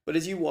 But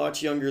as you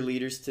watch younger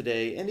leaders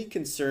today, any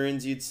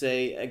concerns you'd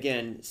say,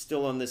 again,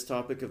 still on this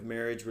topic of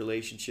marriage,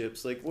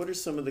 relationships, like what are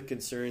some of the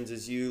concerns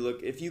as you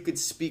look, if you could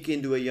speak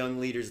into a young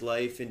leader's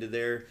life, into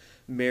their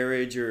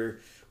marriage, or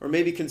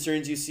maybe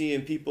concerns you see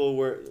in people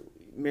where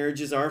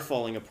marriages are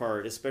falling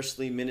apart,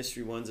 especially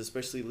ministry ones,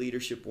 especially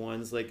leadership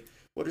ones, like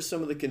what are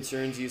some of the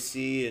concerns you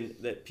see and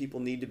that people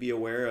need to be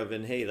aware of,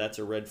 and hey, that's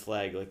a red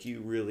flag, like you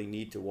really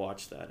need to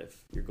watch that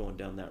if you're going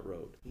down that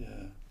road?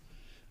 Yeah.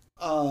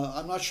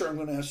 I'm not sure I'm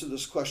going to answer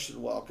this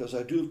question well, because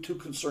I do have two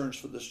concerns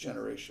for this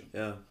generation.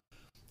 Yeah.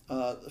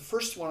 The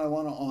first one, I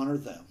want to honor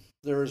them.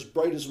 They're as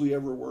bright as we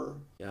ever were.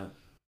 Yeah.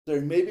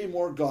 They're maybe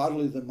more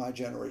godly than my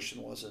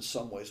generation was in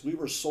some ways. We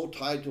were so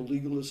tied to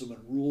legalism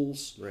and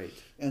rules. Right.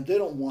 And they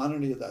don't want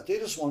any of that. They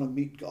just want to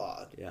meet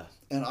God. Yeah.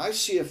 And I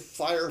see a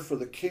fire for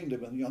the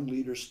kingdom in young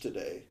leaders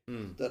today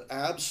that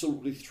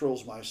absolutely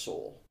thrills my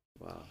soul.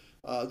 Wow.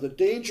 The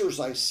dangers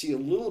I see a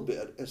little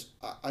bit is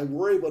I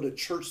worry about a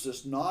church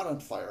that's not on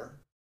fire.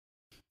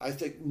 I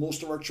think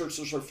most of our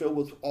churches are filled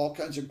with all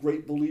kinds of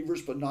great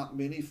believers, but not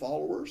many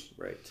followers.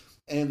 Right.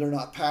 And they're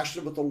not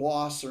passionate about the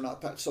lost. They're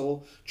not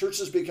so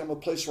churches become a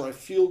place where I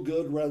feel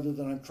good rather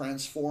than I'm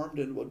transformed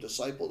into a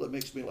disciple that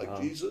makes me like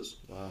Jesus.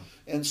 Wow.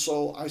 And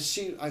so I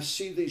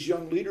see these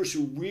young leaders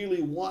who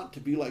really want to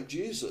be like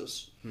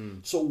Jesus.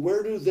 So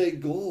where do they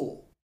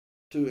go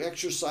to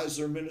exercise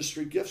their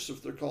ministry gifts,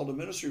 if they're called to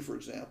ministry, for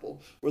example,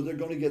 where they're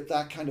going to get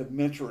that kind of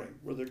mentoring,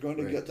 where they're going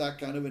to get that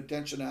kind of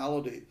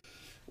intentionality,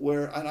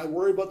 and I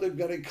worry about them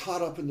getting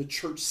caught up in the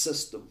church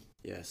system.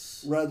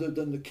 Yes. Rather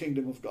than the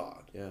kingdom of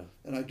God. Yeah.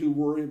 And I do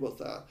worry about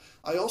that.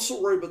 I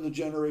also worry about the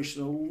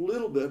generation a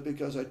little bit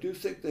because I do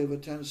think they have a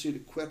tendency to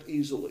quit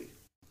easily.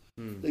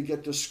 They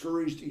get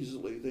discouraged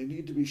easily. They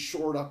need to be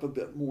shored up a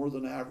bit more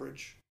than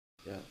average.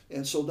 Yeah.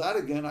 And so that,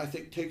 again, I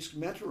think takes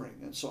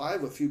mentoring. And so I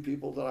have a few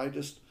people that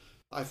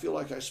I feel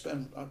like I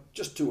spend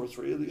just 2 or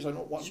 3 of these. I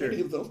don't want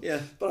many of them. Yeah.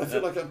 But I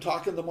feel like I'm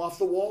talking them off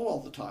the wall all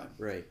the time.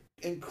 Right.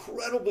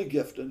 Incredibly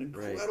gifted,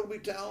 incredibly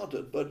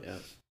talented, but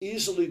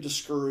easily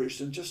discouraged.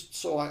 And just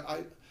so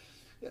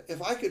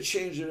if I could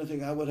change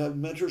anything, I would have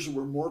mentors who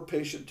were more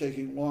patient,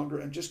 taking longer,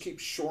 and just keep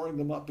shoring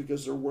them up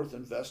because they're worth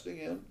investing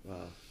in.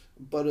 Wow.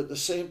 But at the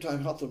same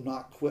time, help them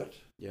not quit.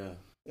 Yeah.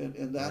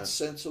 In that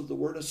sense of the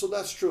word. And so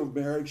that's true of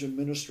marriage and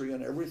ministry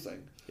and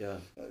everything. Yeah.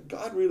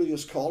 God really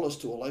has called us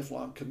to a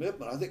lifelong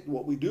commitment. I think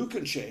what we do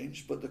can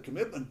change, but the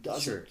commitment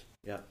doesn't. Sure.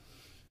 Yeah.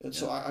 And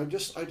so I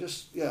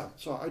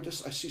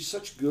see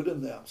such good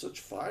in them, such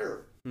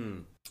fire.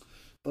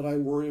 But I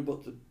worry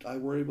about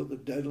the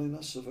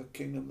deadliness of a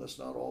kingdom that's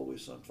not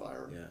always on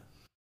fire.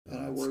 Yeah.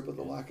 And I worry about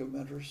the lack of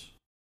mentors.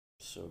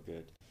 So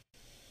good.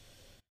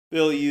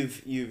 Bill,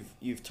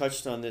 you've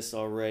touched on this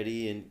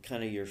already, and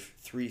kind of your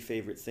 3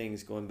 favorite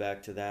things, going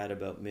back to that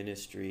about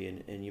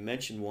ministry, and you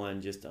mentioned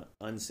one, just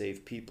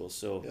unsaved people.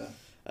 So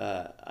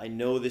I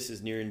know this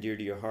is near and dear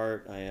to your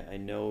heart. I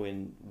know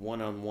in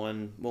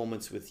one-on-one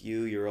moments with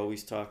you, you're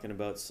always talking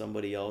about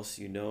somebody else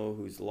you know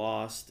who's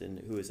lost and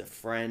who is a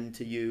friend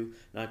to you,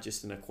 not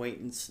just an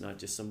acquaintance, not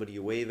just somebody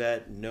you wave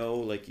at,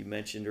 like you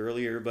mentioned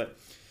earlier, but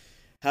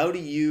how do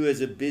you,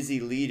 as a busy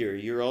leader,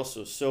 you're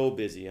also so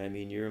busy. I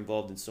mean, you're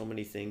involved in so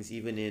many things,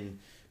 even in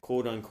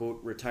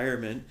quote-unquote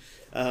retirement,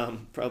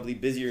 probably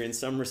busier in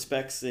some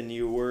respects than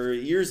you were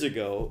years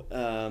ago.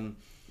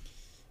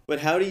 But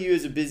how do you,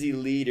 as a busy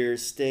leader,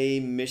 stay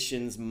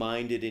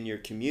missions-minded in your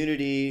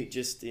community,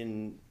 just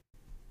in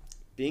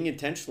being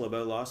intentional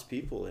about lost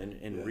people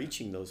and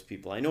reaching those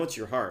people? I know it's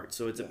your heart,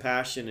 so it's a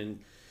passion,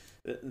 and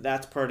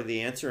that's part of the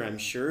answer, I'm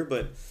sure,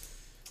 but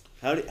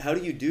how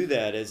do you do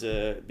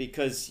that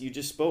because you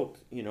just spoke,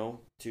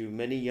 to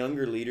many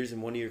younger leaders,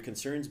 and one of your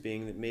concerns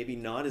being that maybe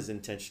not as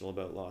intentional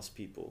about lost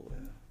people?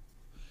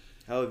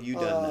 How have you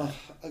done that?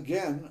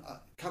 Again,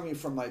 coming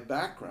from my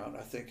background,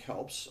 I think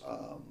helps.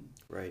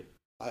 Right.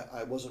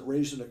 I wasn't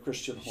raised in a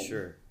Christian home.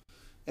 Sure.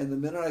 And the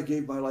minute I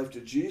gave my life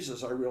to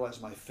Jesus, I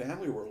realized my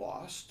family were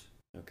lost.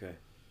 Okay.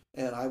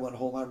 And I went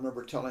home. I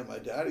remember telling my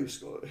dad he was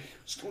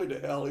going to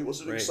hell. He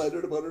wasn't Right.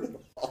 excited about it at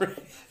all.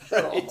 Right.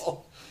 At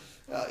all.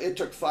 It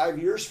took 5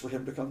 years for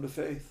him to come to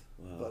faith.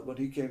 Wow. But when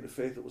he came to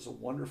faith, it was a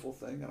wonderful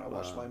thing. And I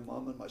watched Wow. my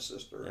mom and my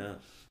sister. Yeah.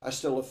 I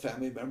still have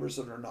family members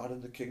that are not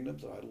in the kingdom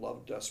that I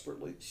love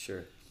desperately.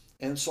 Sure.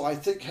 And so I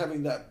think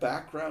having that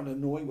background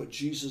and knowing what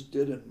Jesus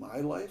did in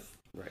my life,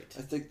 Right.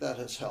 I think that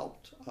has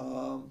helped.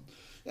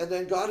 And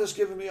then God has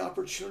given me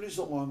opportunities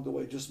along the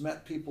way. Just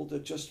met people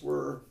that just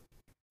were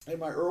in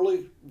my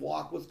early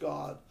walk with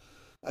God.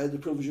 I had the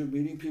privilege of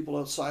meeting people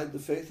outside the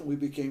faith, and we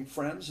became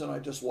friends, and I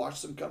just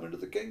watched them come into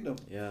the kingdom.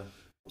 Yeah.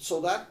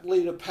 So that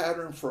laid a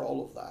pattern for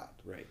all of that.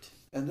 Right.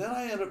 And then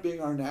I ended up being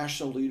our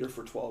national leader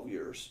for 12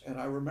 years. And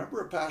I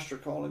remember a pastor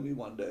calling me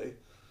one day,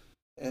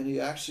 and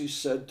he actually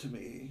said to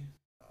me,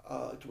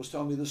 was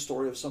telling me the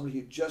story of somebody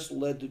he just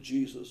led to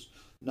Jesus,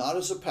 not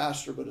as a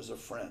pastor, but as a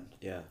friend.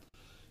 Yeah.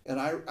 And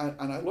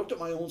I looked at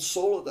my own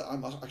soul at that.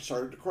 I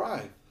started to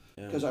cry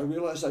because I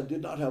realized I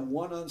did not have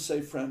one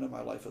unsaved friend in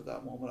my life at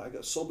that moment. I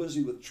got so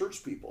busy with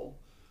church people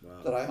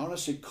that I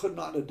honestly could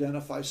not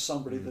identify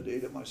somebody that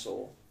ate at my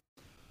soul.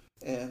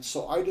 And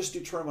so I just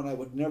determined I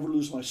would never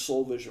lose my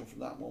soul vision from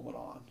that moment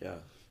on. Yeah.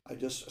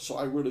 So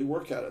I really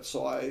work at it.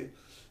 So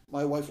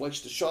my wife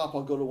likes to shop.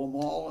 I'll go to a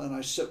mall and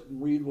I sit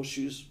and read while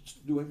she's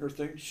doing her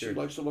thing. Sure. She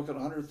likes to look at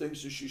 100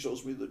 things and she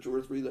shows me the 2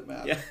 or 3 that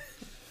matter. Yeah.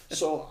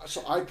 So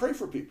I pray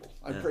for people.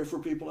 I pray for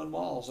people in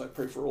malls. I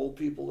pray for old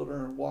people that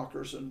are in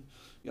walkers and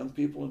young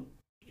people and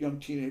young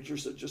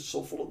teenagers that are just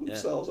so full of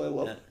themselves. I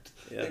love it.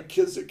 Yeah. And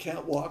kids that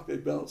can't walk, they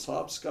bounce,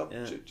 hop, skip,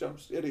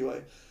 jumps.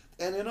 Anyway,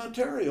 and in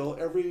Ontario,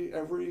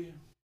 every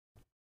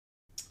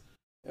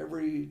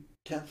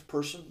 10th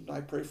person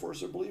I pray for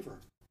is a believer.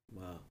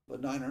 Wow.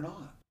 But 9 are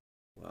not.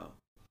 Wow.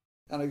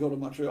 And I go to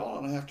Montreal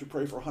and I have to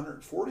pray for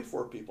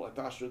 144 people. I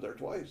pastored there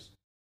twice.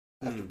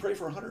 I have to pray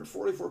for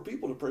 144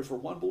 people to pray for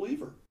one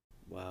believer.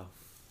 Wow.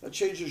 That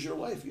changes your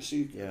life, you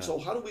see. Yeah. So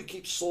how do we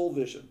keep soul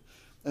vision?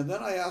 And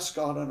then I ask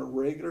God on a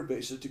regular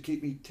basis to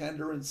keep me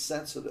tender and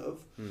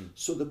sensitive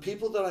so the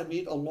people that I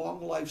meet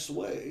along life's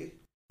way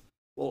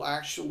will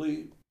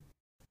actually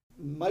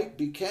might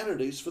be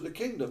candidates for the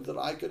kingdom that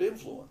I could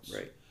influence.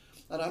 Right.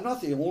 And I'm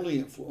not the only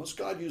influence.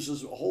 God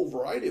uses a whole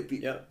variety of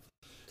people. Yeah.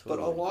 Totally.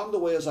 But along the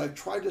way, as I've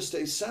tried to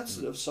stay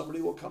sensitive,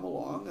 somebody will come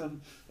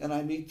along and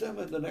I meet them,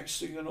 and the next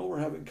thing you know, we're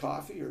having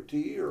coffee or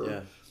tea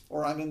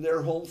or I'm in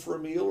their home for a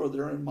meal or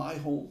they're in my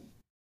home.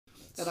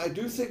 And I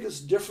do think it's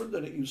different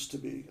than it used to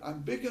be. I'm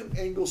big on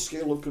angle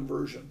scale of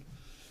conversion.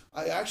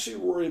 I actually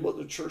worry about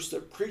the church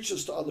that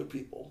preaches to other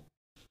people.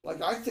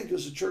 Like I think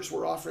as a church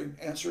we're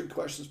answering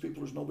questions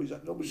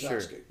nobody's Sure.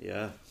 asking.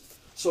 Yeah.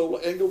 So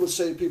Engel would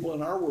say people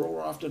in our world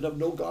often have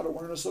no God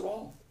awareness at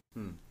all.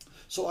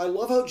 So I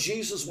love how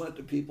Jesus went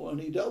to people and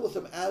he dealt with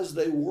them as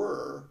they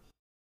were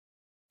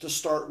to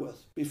start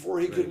with, before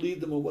he could lead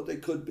them in what they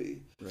could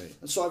be. Right.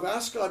 And so I've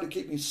asked God to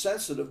keep me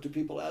sensitive to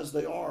people as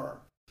they are.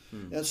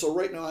 And so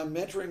right now I'm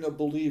mentoring a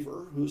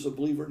believer who's a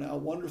believer now,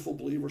 wonderful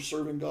believer,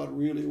 serving God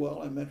really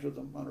well. I mentor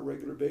them on a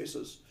regular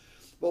basis.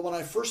 But when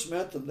I first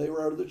met them, they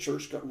were out of the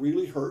church, got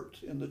really hurt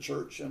in the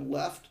church and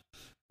left.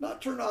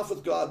 Not turned off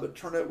with God, but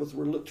turned off with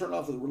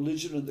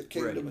religion and the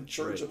kingdom and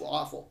church of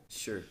awful.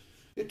 Sure.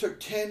 It took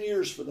 10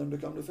 years for them to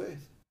come to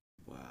faith.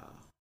 Wow.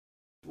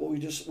 Well,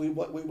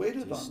 we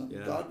waited on them.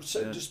 Yeah, God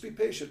said, just be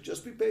patient,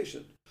 just be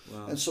patient.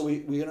 Wow. And so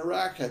we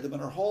had them in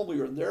our home, we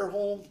were in their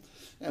home,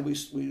 and we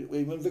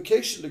went on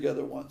vacation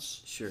together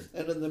once. Sure.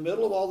 And in the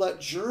middle of all that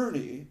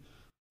journey,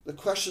 the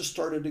questions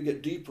started to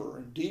get deeper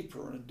and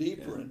deeper and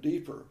deeper and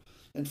deeper.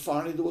 And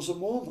finally there was a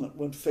moment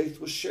when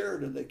faith was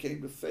shared and they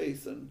came to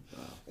faith and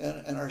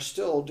are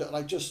still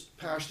like just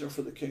passionate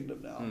for the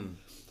kingdom now.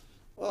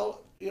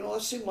 Well,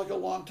 that seemed like a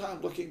long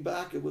time. Looking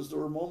back, there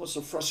were moments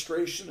of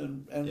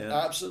frustration and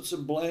absence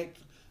and blank,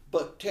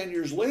 but 10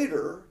 years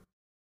later,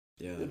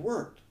 it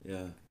worked.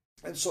 Yeah.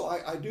 And so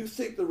I do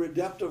think the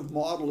redemptive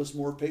model is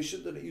more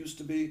patient than it used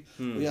to be.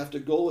 We have to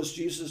go as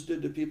Jesus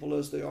did to people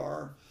as they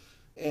are.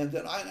 And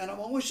then I'm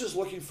always just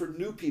looking for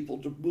new people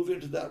to move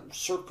into that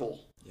circle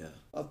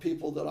of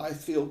people that I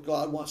feel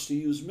God wants to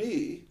use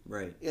me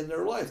in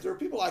their life. There are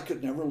people I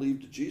could never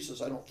leave to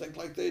Jesus. I don't think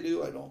like they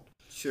do. I don't.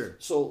 Sure.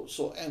 So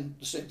and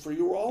the same for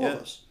you or all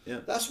of us. Yeah.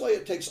 That's why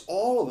it takes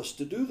all of us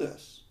to do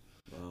this.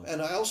 Wow.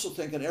 And I also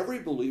think in every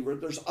believer,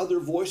 there's other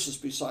voices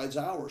besides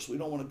ours. We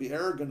don't want to be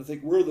arrogant and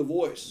think we're the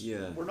voice.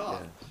 Yeah. We're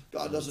not. Yeah.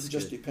 God doesn't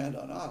just depend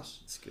on us.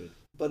 That's good.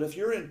 But if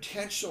you're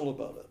intentional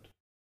about it,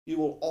 you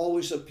will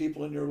always have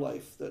people in your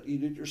life that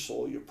eat at your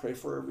soul. You pray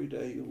for every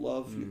day. You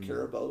love. You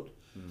care about.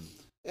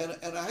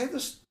 And I have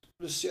this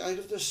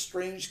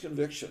strange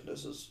conviction.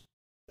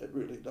 It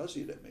really does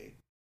eat at me.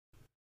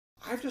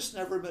 I've just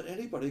never met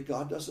anybody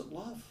God doesn't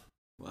love.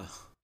 Wow.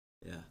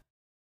 Yeah.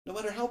 No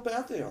matter how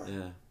bad they are.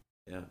 Yeah.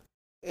 Yeah.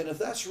 And if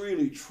that's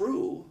really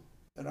true,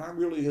 and I'm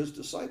really his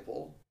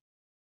disciple,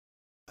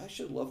 I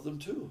should love them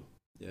too.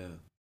 Yeah.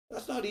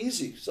 That's not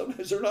easy.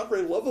 Sometimes they're not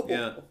very lovable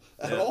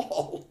at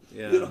all.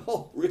 Yeah.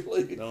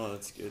 Really. No,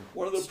 that's good.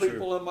 One of the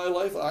people in my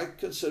life I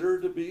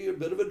consider to be a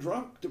bit of a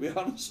drunk, to be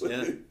honest with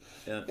you.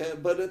 Yeah.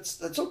 But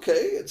that's okay.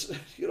 It's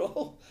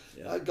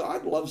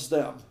God loves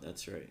them.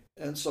 That's right.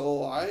 And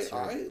so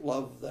I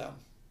love them.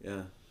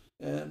 Yeah.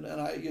 And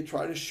you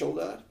try to show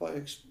that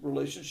by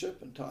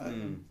relationship and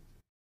time.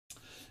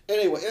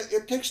 Anyway,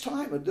 it takes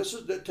time.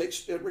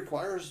 It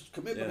requires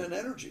commitment and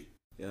energy.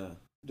 Yeah.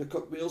 To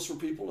cook meals for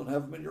people and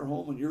have them in your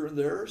home and you're in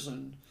theirs,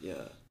 and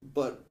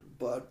but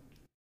the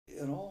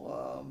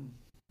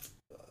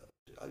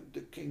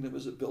kingdom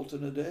isn't built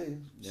in a day.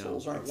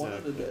 Souls aren't won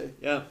in a day.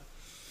 Yeah.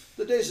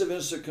 The days of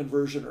instant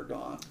conversion are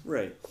gone.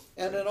 Right.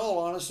 And in all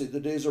honesty, the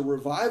days of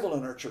revival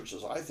in our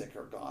churches, I think,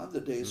 are gone. The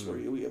days where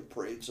we have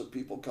parades of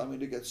people coming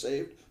to get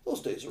saved,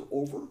 those days are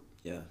over.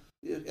 Yeah.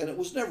 And it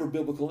was never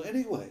biblical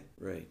anyway.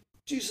 Right.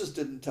 Jesus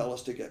didn't tell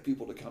us to get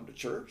people to come to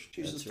church.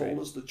 Jesus told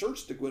us the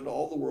church to go into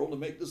all the world and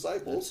make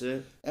disciples.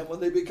 That's it. And when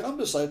they become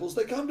disciples,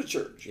 they come to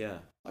church. Yeah.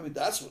 I mean,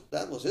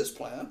 that was his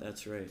plan.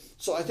 That's right.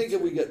 So I think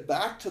if we get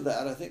back to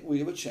that, I think we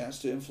have a chance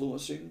to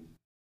influencing.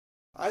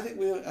 I think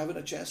we have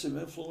a chance of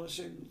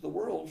influencing the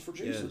world for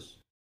Jesus.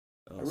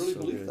 Yeah. I really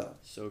believe that.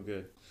 So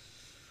good.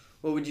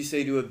 What would you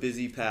say to a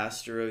busy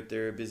pastor out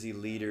there, a busy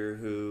leader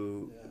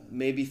who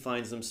maybe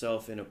finds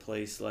himself in a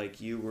place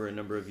like you were a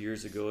number of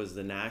years ago as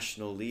the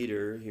national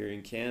leader here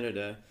in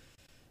Canada?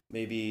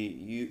 Maybe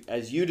you,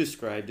 as you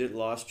described it,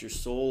 lost your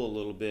soul a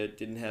little bit,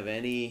 didn't have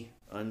any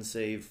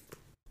unsaved,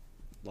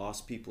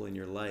 lost people in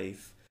your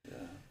life.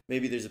 Yeah.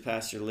 Maybe there's a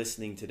pastor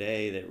listening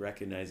today that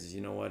recognizes,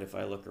 you know what, if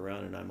I look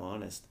around and I'm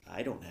honest,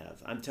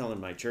 I'm telling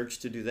my church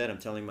to do that, I'm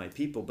telling my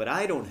people, but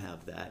I don't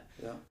have that.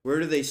 Yeah.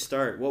 Where do they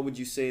start? What would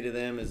you say to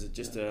them? Is it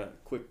just a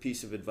quick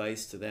piece of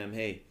advice to them?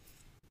 Hey,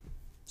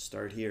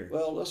 start here.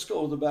 Well, let's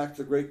go back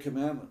to the great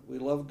commandment. We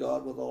love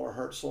God with all our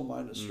heart, soul,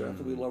 mind, and strength,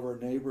 and we love our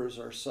neighbor as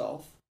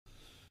ourselves.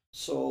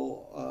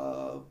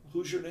 So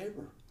who's your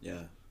neighbor?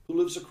 Yeah. Who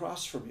lives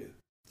across from you?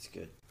 That's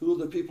good. Who are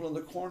the people in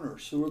the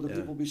corners? Who are the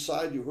people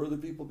beside you? Who are the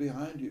people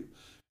behind you?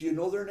 Do you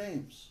know their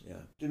names? Yeah.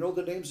 Do you know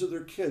the names of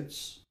their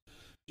kids?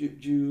 Do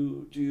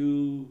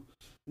you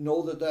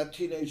know that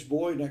teenage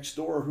boy next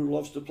door who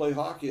loves to play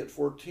hockey at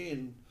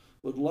 14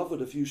 would love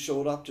it if you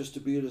showed up just to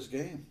be at his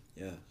game?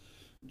 Yeah.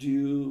 Do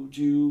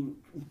you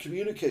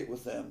communicate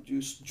with them? Do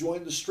you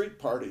join the street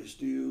parties?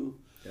 Do you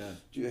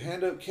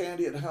hand out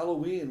candy at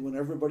Halloween when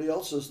everybody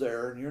else is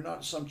there and you're not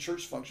at some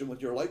church function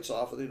with your lights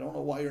off and they don't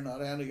know why you're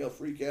not handing out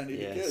free candy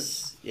to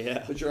kids?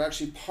 Yeah. But you're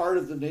actually part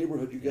of the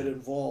neighborhood. You get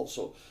involved.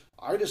 So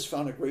I just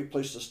found a great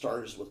place to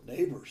start is with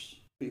neighbors,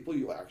 people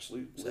you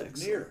actually live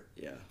near.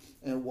 Yeah.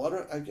 And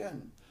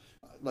again,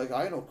 like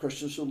I know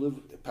pastors who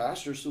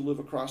live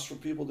across from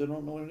people, they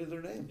don't know any of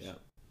their names. Yeah.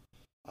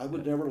 I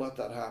would never let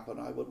that happen.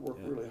 I would work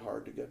really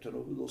hard to get to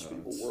know who those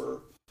people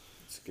were.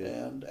 That's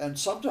good. And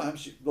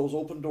sometimes those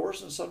open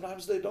doors, and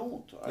sometimes they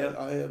don't.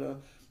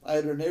 I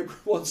had a neighbor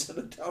once in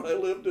the town I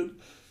lived in.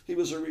 He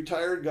was a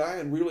retired guy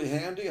and really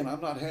handy, and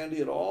I'm not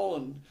handy at all.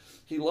 And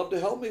he loved to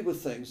help me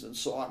with things. And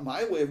so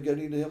my way of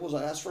getting to him was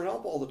I asked for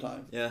help all the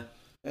time. Yeah.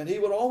 And he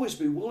would always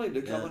be willing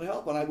to come and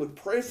help. And I would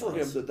pray for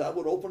him that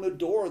would open a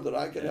door that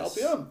I could help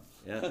him.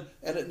 Yeah.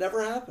 And it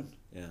never happened.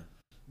 Yeah.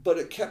 But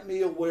it kept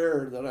me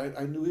aware that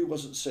I knew he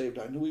wasn't saved.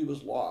 I knew he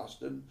was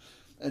lost. And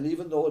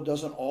even though it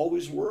doesn't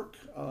always work,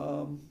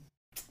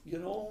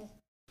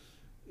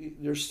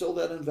 there's still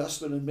that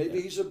investment. And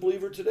maybe he's a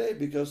believer today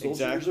because those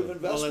years of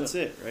investment. Well, that's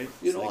it, right?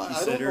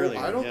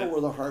 I don't know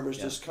where the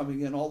harvest is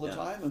coming in all the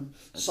time. And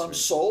that's some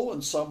sow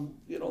and some,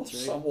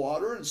 some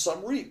water and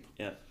some reap.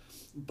 Yeah.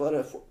 But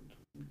if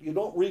you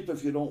don't reap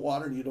if you don't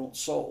water and you don't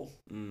sow.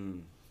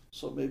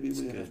 So maybe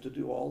we have to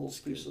do all those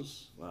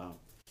pieces. Wow.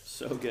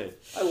 So good.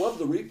 I love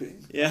the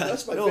reaping. Yeah.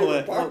 That's my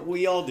favorite part.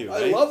 We all do,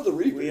 right? I love the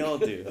reaping. We all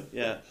do,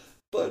 yeah.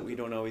 But we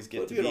don't always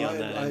get to be on that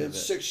end of it. I had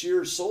 6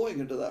 years sowing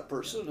into that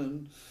person,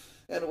 and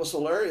it was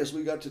hilarious.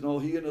 We got to know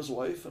he and his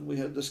wife, and we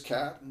had this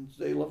cat, and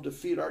they loved to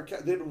feed our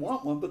cat. They didn't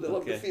want one, but they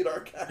loved to feed our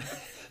cat.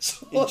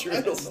 So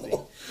I don't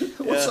know.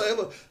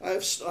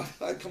 Once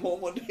I come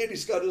home one day, and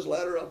he's got his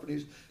ladder up, and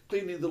he's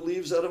cleaning the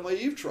leaves out of my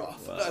eave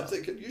trough. Wow. And I'm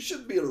thinking, you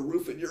shouldn't be on a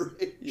roof in your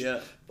age. Yeah.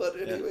 But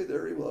anyway,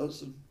 there he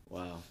was. And,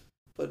 wow.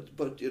 But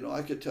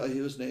I could tell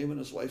you his name and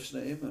his wife's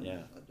name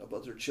and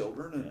about their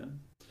children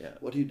and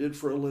what he did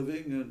for a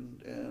living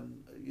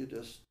and you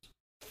just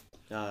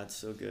it's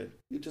so good.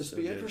 You just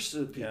be interested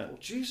in people.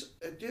 Jesus,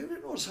 do you ever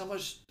notice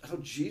how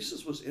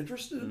Jesus was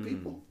interested in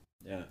people?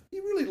 Yeah. He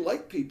really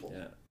liked people.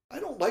 Yeah. I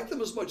don't like them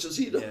as much as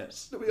he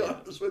does, to be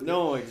honest with you.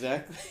 No,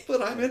 exactly.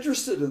 But I'm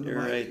interested in them. You're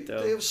right,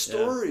 though. They have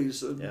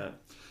stories and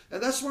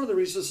that's one of the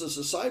reasons as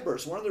a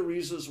sideburst, one of the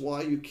reasons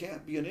why you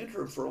can't be an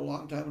interim for a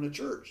long time in a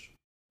church.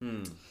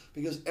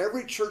 Because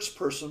every church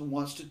person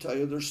wants to tell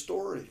you their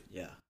story.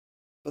 Yeah.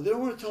 But they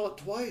don't want to tell it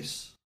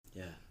twice.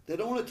 Yeah. They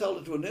don't want to tell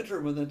it to an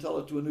interim and then tell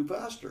it to a new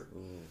pastor.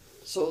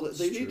 So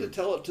they need to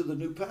tell it to the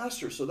new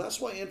pastor. So that's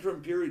why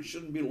interim periods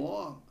shouldn't be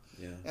long.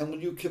 Yeah. And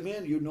when you come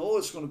in, you know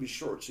it's going to be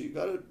short, so you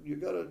gotta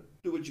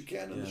do what you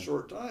can in a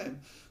short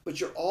time. But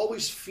you're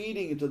always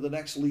feeding into the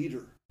next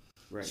leader,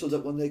 Right. so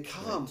that when they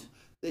come,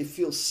 they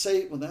feel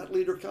safe. When that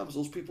leader comes,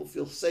 those people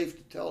feel safe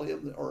to tell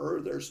him or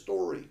her their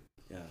story.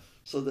 Yeah.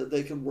 So that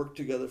they can work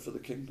together for the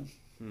kingdom.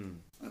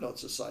 I know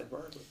it's a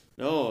sidebar, but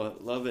No,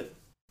 I love it.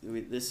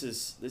 This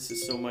is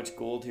so much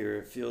gold here.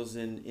 It feels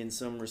in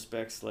some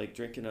respects like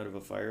drinking out of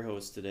a fire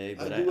hose today.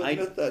 But I do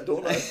admit that,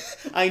 don't I?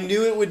 I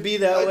knew it would be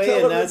that I way.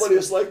 tell and everybody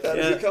that's, it's like that.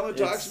 yeah, If you come and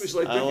talk to me, it's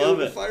like I drinking out love of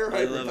a it. fire I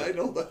hydrant. love I it.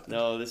 know that.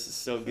 No, this is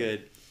so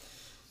good.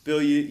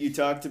 Bill, you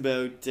talked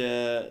about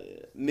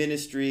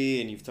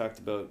ministry, and you've talked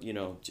about,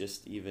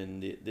 just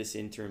even this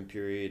interim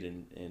period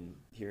and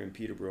here in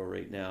Peterborough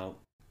right now.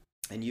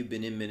 And you've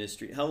been in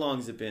ministry. How long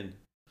has it been?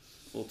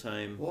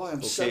 Full-time Well, I'm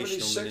vocational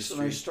 76 ministry?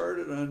 and I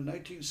started in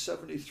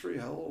 1973.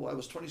 How old? I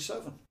was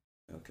 27.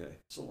 Okay.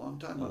 It's a long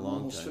time. A I'm long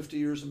almost time. 50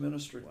 years of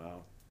ministry.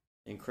 Wow.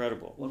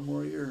 Incredible. One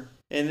more year.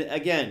 And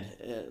again,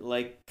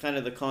 like kind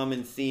of the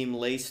common theme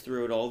laced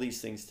throughout all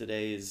these things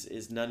today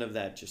is none of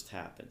that just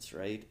happens,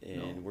 right?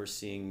 And No. we're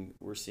seeing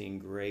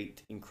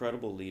great,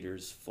 incredible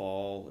leaders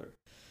fall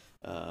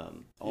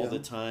all the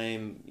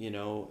time,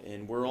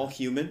 and we're all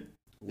human.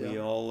 We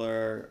all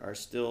are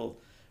still.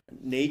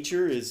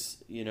 Nature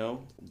is,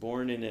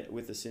 born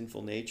with a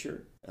sinful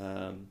nature.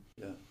 And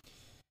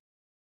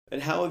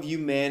how have you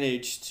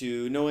managed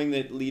to, knowing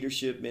that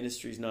leadership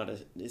ministry is not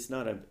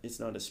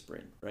a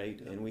sprint,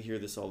 right? Yeah. And we hear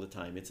this all the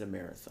time. It's a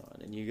marathon,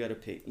 and you got to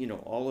pay,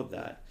 all of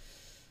that.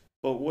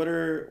 But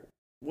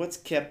what's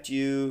kept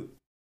you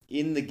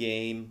in the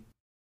game?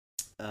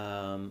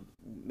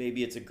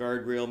 Maybe it's a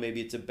guardrail,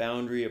 maybe it's a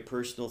boundary, a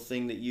personal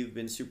thing that you've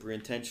been super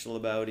intentional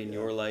about in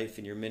your life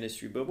and your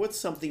ministry. But what's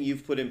something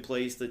you've put in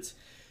place that's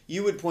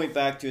you would point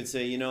back to and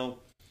say,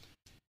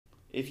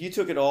 if you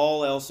took it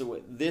all else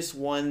away, this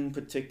one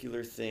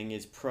particular thing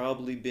has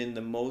probably been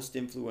the most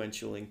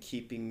influential in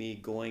keeping me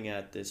going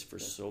at this for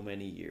so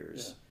many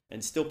years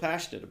and still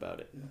passionate about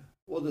it. Yeah.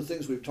 Well, the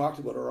things we've talked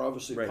about are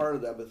obviously part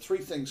of that, but three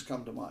things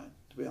come to mind,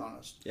 to be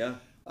honest. Yeah.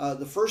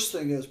 The first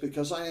thing is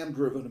because I am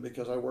driven and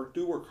because I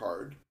do work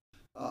hard,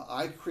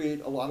 I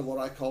create a lot of what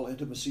I call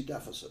intimacy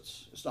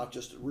deficits. It's not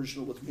just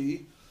original with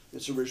me.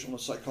 It's original in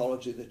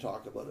psychology. They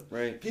talk about it.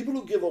 Right. People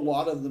who give a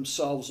lot of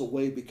themselves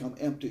away become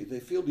empty.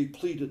 They feel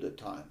depleted at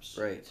times.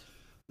 Right.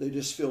 They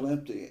just feel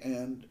empty,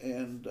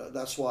 and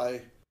that's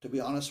why, to be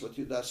honest with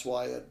you, that's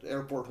why at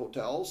airport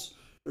hotels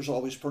there's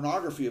always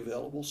pornography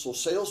available. So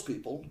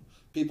salespeople,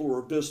 people who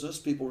are business,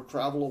 people who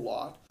travel a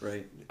lot,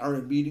 right, are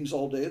in meetings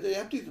all day. They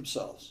empty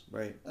themselves.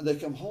 Right. And they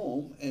come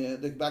home and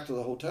they go back to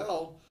the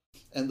hotel.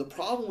 And the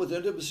problem with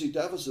intimacy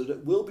deficit,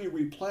 it will be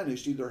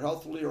replenished either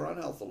healthily or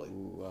unhealthily.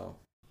 Ooh, wow.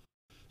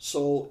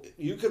 So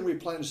you can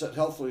replenish that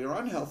healthily or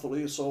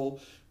unhealthily. So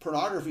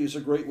pornography is a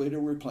great way to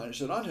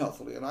replenish it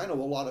unhealthily. And I know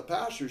a lot of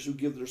pastors who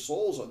give their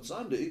souls on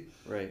Sunday,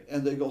 right,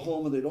 and they go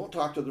home and they don't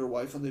talk to their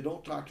wife and they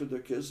don't talk to their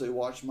kids. They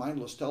watch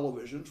mindless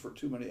television for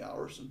too many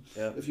hours.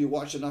 And if you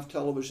watch enough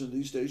television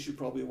these days, you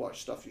probably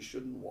watch stuff you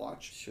shouldn't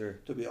watch. Sure.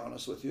 To be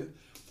honest with you.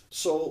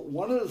 So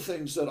one of the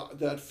things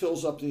that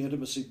fills up the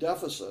intimacy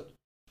deficit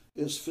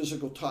is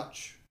physical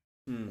touch.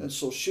 And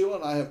so Sheila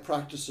and I have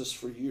practiced this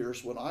for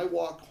years. When I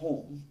walk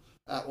home,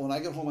 when I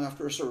get home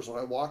after a service, when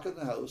I walk in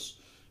the house,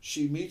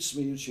 she meets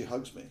me and she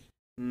hugs me.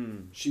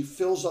 She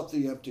fills up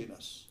the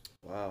emptiness.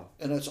 Wow.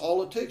 And that's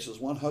all it takes is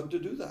one hug to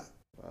do that.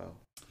 Wow.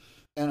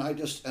 And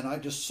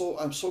I'm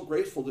so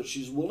grateful that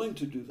she's willing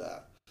to do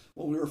that.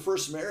 When we were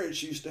first married,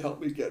 she used to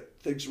help me get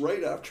things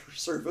right after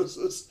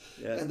services.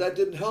 Yeah. And that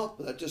didn't help.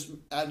 That just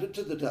added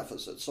to the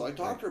deficit. So I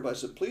talked to her about it.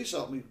 I said, please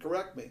help me,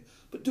 correct me,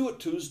 but do it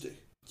Tuesday.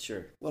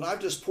 Sure. When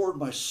I've just poured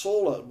my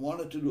soul out and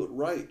wanted to do it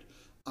right,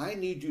 I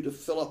need you to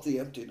fill up the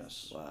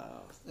emptiness.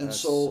 Wow. And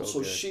so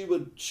she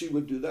would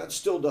do that,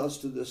 still does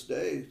to this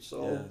day.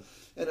 So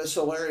and it's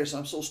hilarious.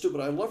 I'm so stupid.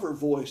 I love her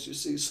voice, you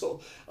see.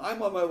 So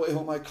I'm on my way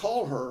home. I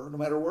call her, no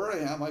matter where I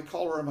am, I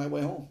call her on my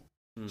way home.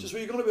 She says,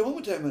 well, you're going to be home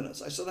in 10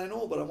 minutes. I said, I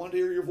know, but I want to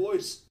hear your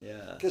voice.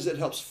 Yeah. Because it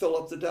helps fill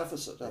up the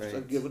deficit.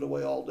 I've given it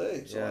away all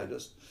day. So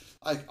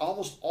I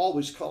almost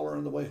always call her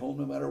on the way home,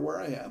 no matter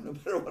where I am, no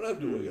matter what I'm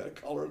doing. I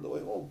call her on the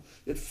way home.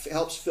 It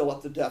helps fill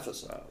up the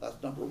deficit. Wow.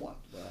 That's number one.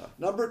 Wow.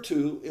 Number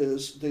two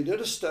is they did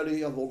a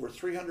study of over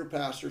 300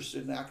 pastors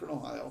in Akron,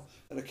 Ohio,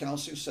 at a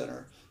counseling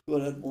center who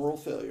had moral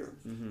failure.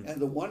 And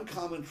the one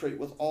common trait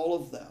with all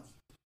of them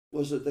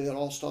was that they had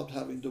all stopped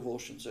having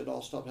devotions. They'd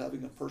all stopped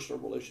having a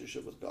personal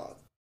relationship with God.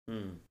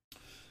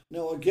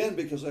 Now, again,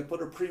 because I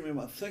put a premium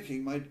on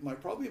thinking,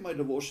 my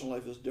devotional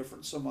life is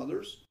different from some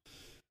others.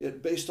 It's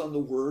based on the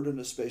Word and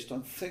it's based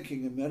on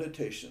thinking and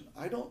meditation.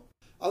 I don't,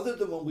 other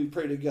than when we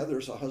pray together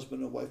as a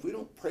husband and wife, I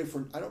don't pray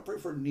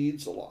for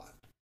needs a lot.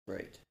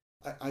 Right.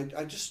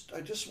 I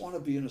just want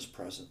to be in His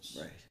presence.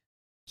 Right.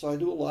 So I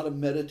do a lot of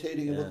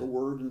meditating about the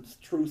Word and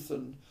truth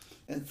and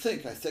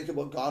think. I think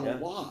about God a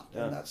lot,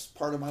 and that's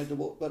part of my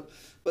devotion.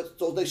 But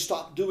so they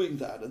stop doing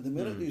that, and the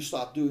minute you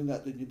stop doing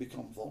that, then you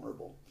become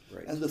vulnerable.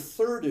 Right. And the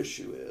third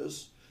issue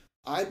is,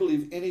 I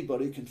believe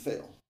anybody can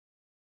fail.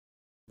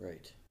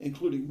 Right.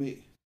 Including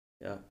me.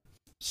 Yeah.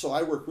 So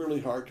I work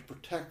really hard to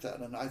protect that.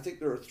 And I think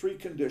there are 3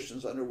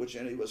 conditions under which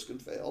any of us can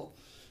fail: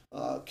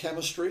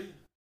 chemistry,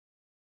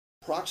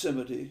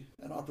 proximity,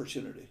 and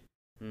opportunity.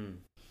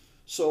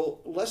 So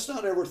let's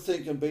not ever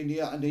think and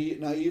be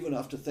naive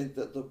enough to think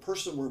that the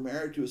person we're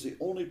married to is the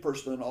only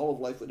person in all of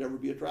life we'd ever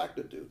be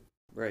attracted to.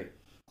 Right.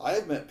 I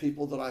have met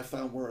people that I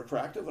found were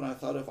attractive, and I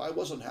thought, if I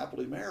wasn't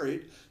happily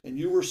married and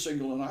you were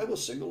single and I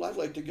was single, I'd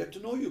like to get to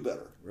know you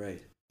better.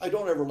 Right. I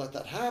don't ever let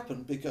that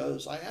happen,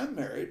 because I am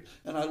married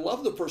and I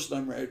love the person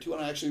I'm married to,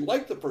 and I actually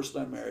like the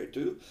person I'm married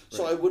to,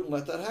 so I wouldn't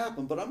let that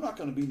happen. But I'm not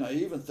going to be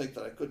naive and think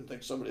that I couldn't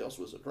think somebody else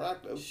was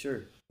attractive.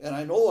 Sure. And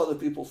I know other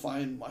people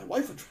find my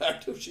wife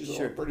attractive. She's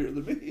a lot prettier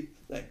than me.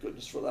 Thank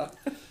goodness for that.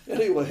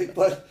 Anyway,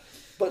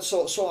 but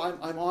so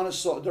I'm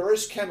honest. So there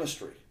is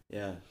chemistry.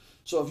 Yeah.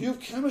 So if you have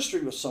chemistry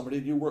with somebody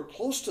and you work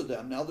close to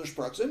them, now there's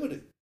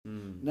proximity.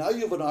 Now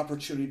you have an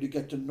opportunity to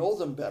get to know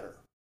them better.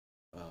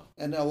 Wow.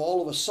 And now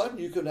all of a sudden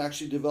you can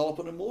actually develop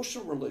an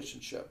emotional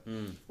relationship,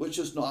 which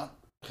is not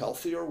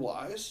healthy or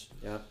wise.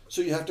 Yeah.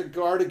 So you have to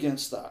guard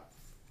against that.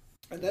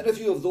 And then if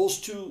you have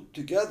those 2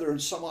 together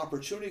and some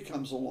opportunity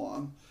comes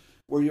along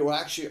where you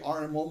actually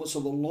are in moments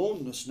of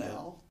aloneness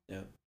now,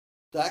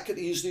 that could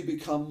easily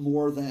become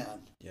more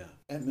than,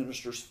 and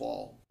ministers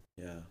fall.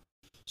 Yeah.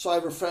 So I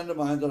have a friend of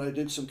mine that I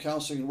did some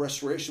counseling and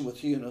restoration with,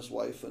 he and his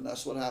wife, and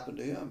that's what happened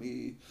to him.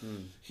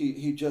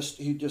 He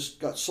just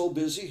got so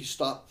busy, he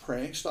stopped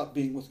praying, stopped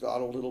being with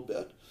God a little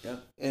bit. Yeah.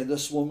 And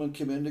this woman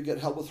came in to get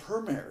help with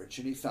her marriage,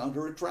 and he found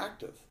her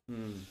attractive.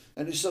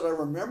 And he said, I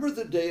remember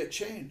the day it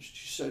changed.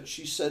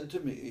 She said to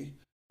me,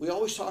 we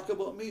always talk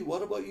about me.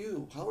 What about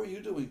you? How are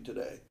you doing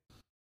today?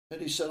 And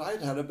he said,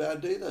 I'd had a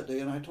bad day that day,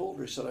 and I told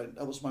her, he said,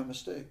 that was my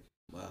mistake.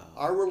 Wow.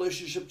 Our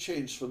relationship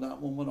changed from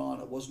that moment on.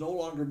 It was no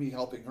longer me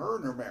helping her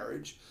in her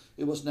marriage.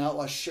 It was now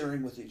us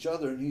sharing with each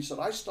other. And he said,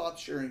 I stopped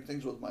sharing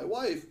things with my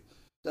wife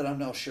that I'm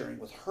now sharing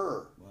with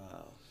her.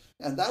 Wow.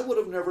 And that would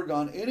have never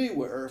gone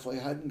anywhere if I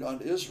hadn't gone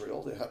to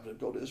Israel. They happened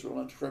to go to Israel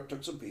on a trip,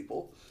 took some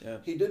people. Yeah.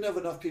 He didn't have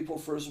enough people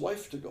for his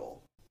wife to go.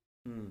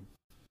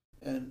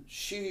 And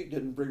she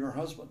didn't bring her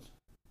husband.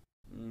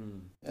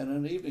 And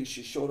in the evening,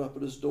 she showed up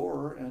at his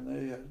door, and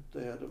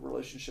they had a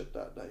relationship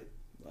that night.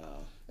 Wow.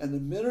 And the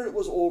minute it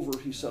was over,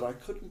 he said, I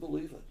couldn't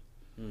believe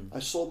it. I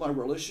sold my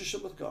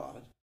relationship with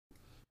God.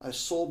 I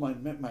sold my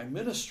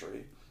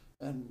ministry,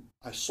 and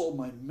I sold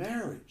my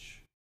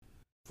marriage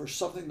for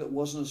something that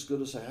wasn't as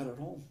good as I had at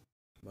home.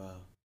 Wow.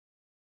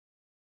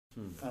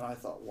 And I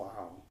thought,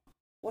 wow,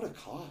 what a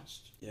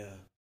cost. Yeah.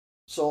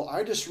 So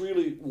I just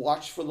really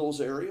watch for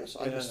those areas.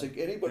 I just think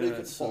anybody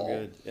can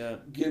fall,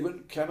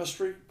 given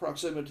chemistry,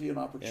 proximity, and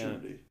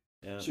opportunity.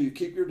 Yeah. So you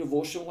keep your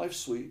devotional life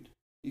sweet.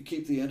 You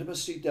keep the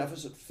intimacy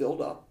deficit filled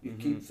up. You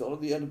keep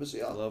filling the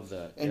intimacy up. I love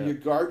that. And you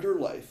guard your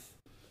life.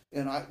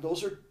 And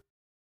those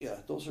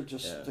are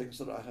just things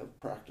that I have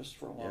practiced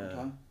for a long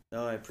time.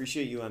 No, I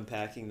appreciate you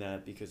unpacking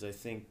that, because I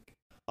think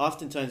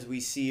oftentimes we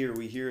see or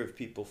we hear of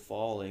people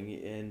falling,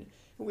 and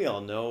we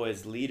all know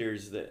as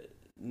leaders that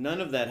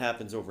none of that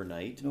happens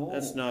overnight. No.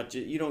 That's not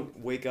you don't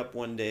wake up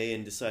one day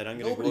and decide, I'm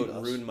going to go out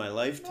and ruin my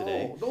life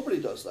today. No, nobody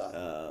does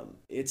that.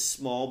 It's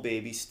small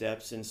baby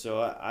steps. And so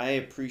I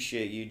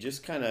appreciate you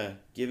just kind of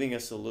giving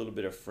us a little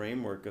bit of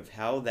framework of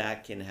how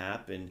that can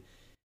happen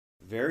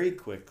very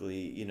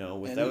quickly,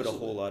 without a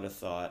whole lot of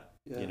thought,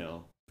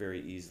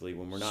 very easily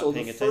when we're not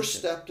paying attention. So the first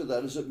step to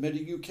that is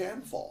admitting you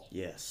can fall.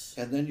 Yes.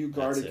 And then you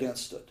guard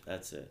against it.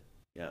 That's it.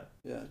 Yeah.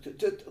 Yeah.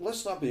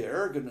 Let's not be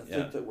arrogant and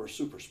think that we're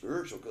super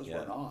spiritual, because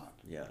we're not.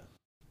 Yeah.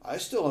 I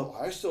still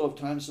have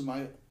times in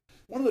my.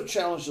 One of the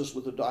challenges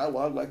with a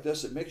dialogue like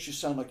this, it makes you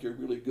sound like you're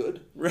really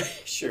good.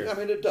 Right. Sure. I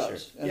mean, it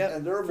does. Sure.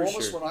 And there are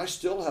moments when I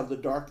still have the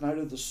dark night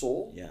of the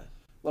soul. Yeah.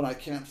 When I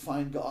can't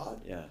find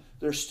God. Yeah.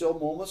 There's still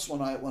moments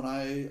when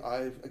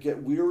I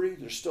get weary.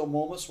 There's still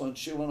moments when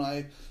Sheila and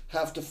I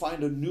have to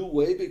find a new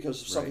way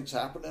because something's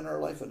happened in our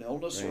life, an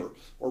illness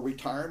or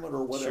retirement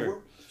or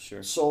whatever.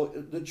 Sure. So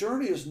the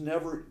journey is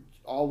never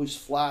always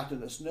flat,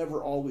 and it's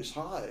never always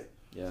high.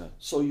 Yeah.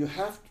 So you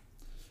have to,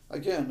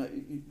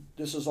 again,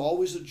 this is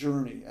always a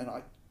journey. And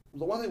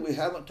the one thing we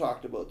haven't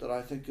talked about that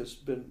I think has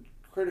been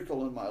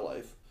critical in my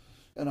life,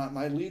 and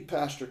my lead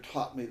pastor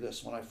taught me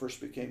this when I first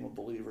became a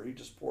believer. He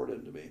just poured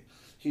into me.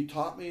 He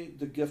taught me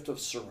the gift of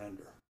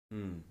surrender.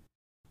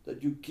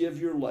 That you give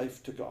your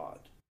life to God.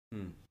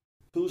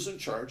 Who's in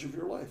charge of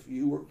your life?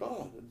 You or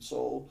God. And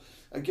so,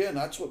 again,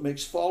 that's what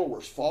makes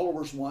followers.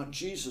 Followers want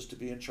Jesus to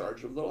be in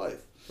charge of their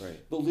life.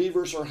 Right.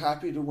 Believers are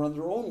happy to run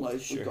their own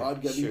life with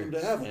God getting them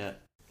to heaven. Yeah.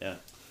 Yeah.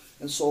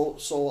 And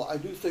so I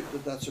do think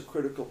that that's a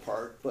critical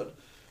part. But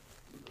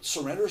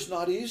surrender is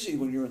not easy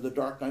when you're in the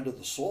dark night of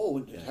the soul,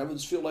 when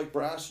heavens feel like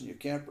brass and you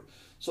can't.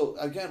 So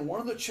again,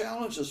 one of the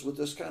challenges with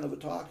this kind of a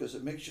talk is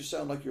it makes you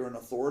sound like you're an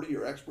authority,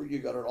 you're expert, you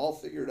got it all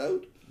figured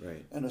out,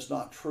 right? And it's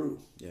not true.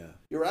 Yeah,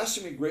 you're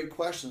asking me great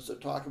questions that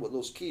talk about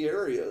those key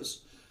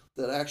areas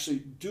that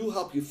actually do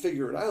help you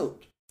figure it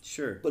out.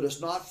 Sure, but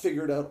it's not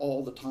figured out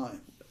all the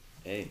time.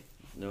 Hey,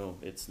 no,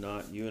 it's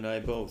not. You and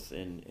I both,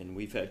 and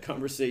we've had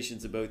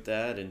conversations about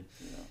that, and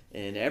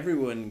And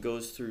everyone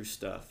goes through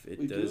stuff.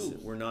 We do.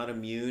 We're not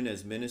immune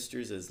as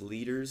ministers, as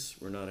leaders.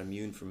 We're not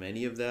immune from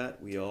any of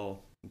that. We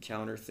all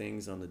encounter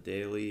things on the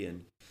daily.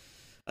 And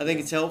I think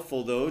it's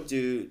helpful, though,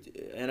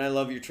 and I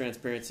love your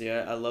transparency.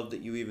 I love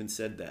that you even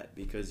said that,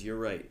 because you're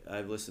right.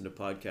 I've listened to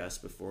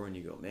podcasts before and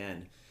you go,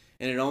 man,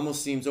 and it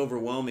almost seems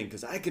overwhelming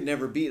because I could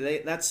never be.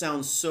 That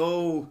sounds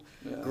so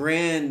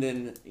grand,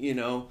 and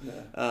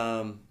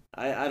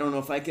I don't know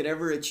if I could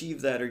ever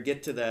achieve that or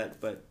get to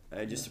that, but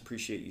I just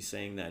appreciate you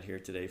saying that here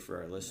today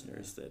for our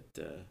listeners,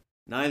 that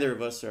neither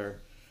of us are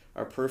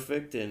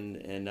perfect,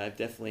 and I've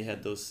definitely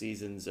had those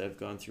seasons. I've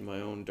gone through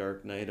my own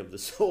dark night of the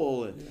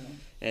soul,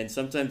 and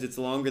sometimes it's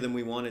longer than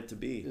we want it to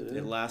be.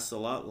 It lasts a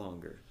lot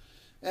longer.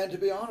 And to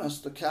be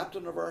honest, the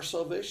captain of our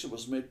salvation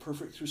was made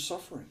perfect through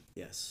suffering.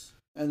 Yes.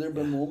 And there have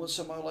been moments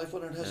in my life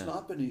when it has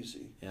not been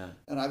easy. Yeah.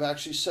 And I've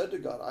actually said to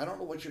God, I don't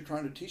know what you're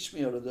trying to teach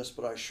me out of this,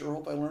 but I sure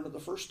hope I learned it the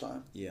first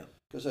time. Yeah.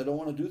 Because I don't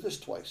want to do this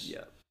twice.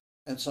 Yeah.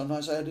 And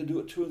sometimes I had to do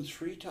it 2 and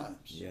 3 times.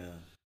 Yeah.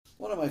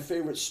 One of my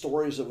favorite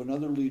stories of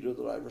another leader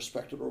that I've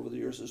respected over the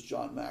years is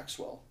John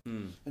Maxwell.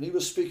 And he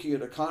was speaking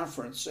at a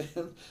conference,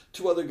 and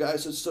 2 other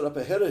guys had stood up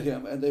ahead of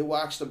him, and they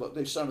waxed him.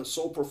 They sounded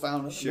so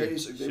profound and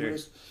amazing.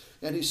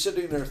 And he's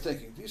sitting there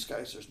thinking, these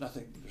guys, there's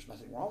nothing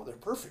wrong with them. They're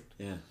perfect.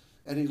 Yeah.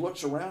 And he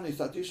looks around and he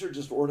thought, these are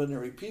just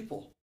ordinary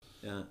people.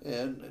 Yeah.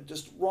 And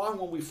just wrong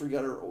when we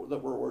forget that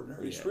we're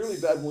ordinary. Yes. It's really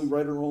bad when we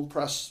write our own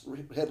press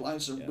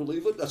headlines and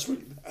believe it. That's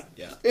really bad.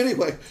 Yeah.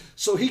 Anyway,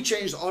 so he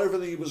changed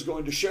everything he was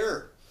going to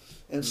share.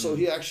 And so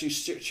he actually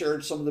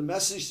shared some of the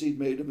messes he'd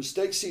made, the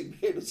mistakes he'd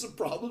made, and some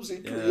problems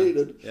he'd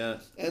created. Yeah.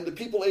 And the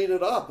people ate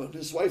it up. And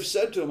his wife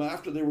said to him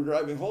after they were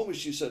driving home,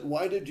 she said,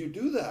 why did you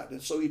do that?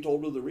 And so he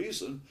told her the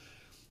reason.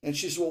 And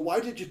she said, well,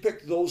 why did you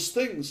pick those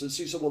things? And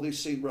she said, well, they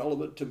seem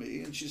relevant to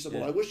me. And she said,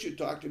 well, I wish you'd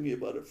talked to me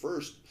about it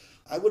first.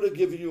 I would have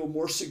given you a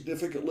more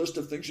significant list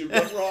of things you've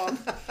done wrong.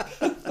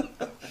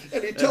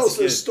 And he tells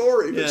this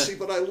story.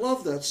 But I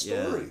love that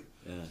story.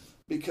 Yeah.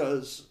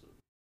 Because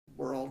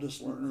we're all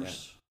just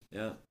learners.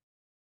 Yeah.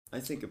 I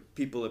think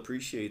people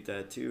appreciate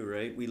that too,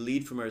 right? We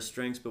lead from our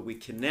strengths, but we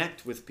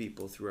connect with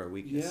people through our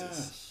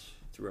weaknesses,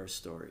 through our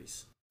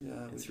stories,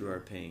 and through our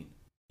pain.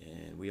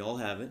 And we all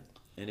have it.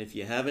 And if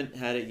you haven't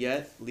had it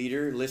yet,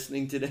 leader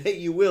listening today,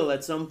 you will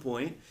at some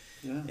point.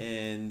 Yeah.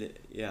 And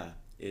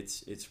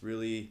it's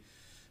really,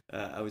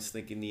 I was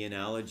thinking the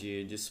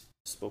analogy, I just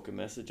spoke a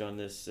message on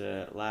this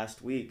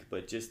last week,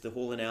 but just the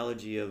whole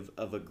analogy of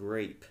a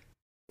grape,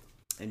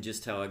 and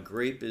just how a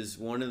grape is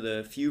one of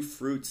the few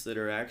fruits that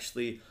are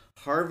actually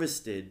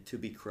harvested to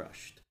be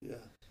crushed. Yeah.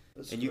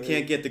 And you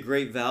can't get the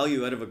great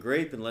value out of a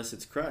grape unless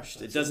it's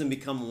crushed. It doesn't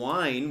become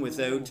wine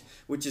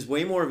which is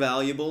way more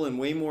valuable and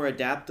way more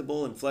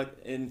adaptable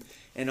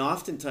and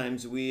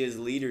oftentimes we as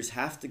leaders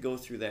have to go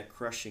through that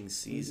crushing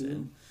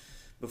season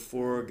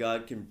before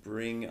God can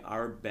bring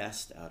our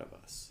best out of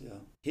us. Yeah.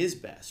 His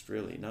best,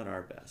 really, not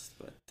our best.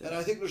 But and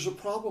I think there's a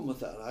problem with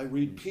that. I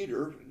read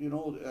Peter,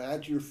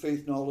 add to your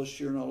faith knowledge,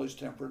 to your knowledge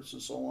temperance,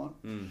 and so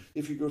on.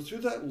 If you go through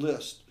that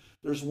list,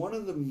 there's one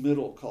in the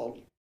middle called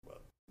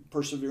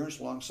perseverance,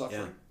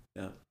 long-suffering.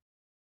 Yeah.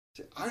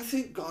 I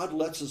think God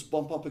lets us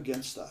bump up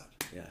against that.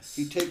 Yes.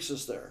 He takes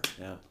us there.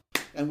 Yeah.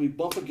 And we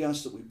bump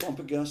against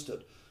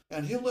it,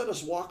 and he'll let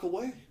us walk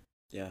away.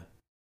 Yeah.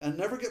 And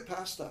never get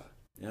past that.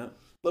 Yeah.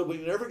 But when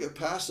you never get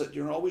past it,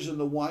 you're always in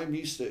the why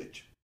me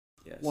stage.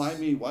 Yes. Why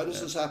me? Why does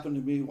this happen to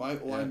me? Why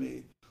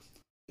me?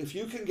 If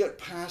you can get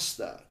past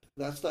that,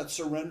 that's that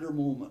surrender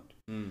moment.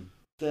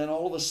 Then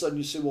all of a sudden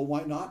you say, well,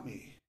 why not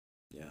me?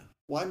 Yeah.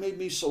 Why made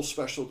me so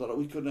special that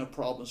we couldn't have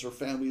problems or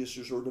family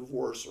issues or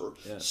divorce or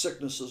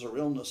sicknesses or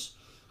illness?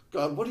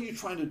 God, what are you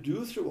trying to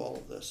do through all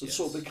of this? And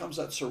so it becomes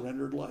that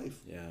surrendered life.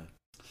 Yeah.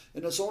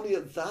 And it's only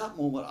at that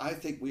moment I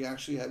think we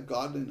actually have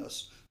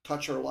godliness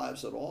touch our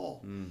lives at all.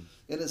 And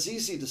it's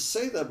easy to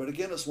say that, but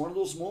again, it's one of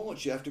those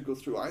moments you have to go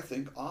through, I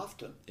think,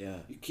 often. Yeah.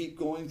 You keep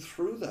going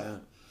through that. Yeah.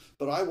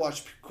 But I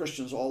watch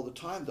Christians all the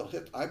time.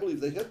 I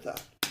believe they hit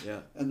that.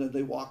 Yeah. And then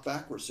they walk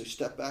backwards. They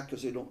step back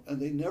because they don't, and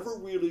they never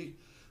really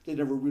lead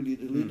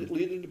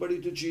anybody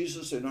to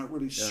Jesus. They're not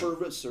really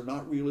servants. They're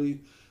not really,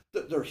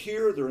 they're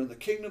here, they're in the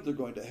kingdom, they're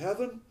going to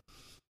heaven,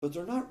 but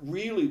they're not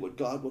really what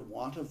God would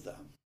want of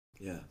them.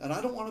 Yeah. And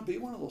I don't want to be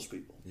one of those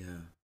people. Yeah.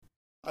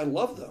 I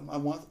love them.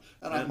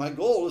 My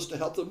goal is to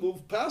help them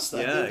move past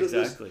that. Yeah,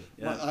 exactly.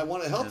 I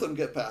want to help them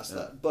get past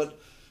that.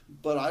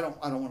 But I don't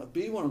want to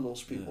be one of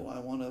those people. I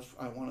want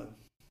to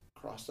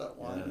cross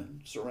that line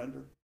and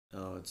surrender.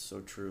 Oh, it's so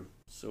true.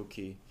 So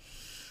key.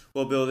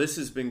 Well, Bill, this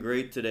has been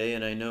great today,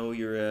 and I know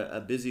you're a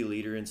busy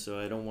leader, and so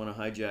I don't want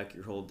to hijack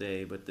your whole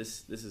day, but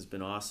this has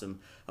been awesome.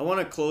 I want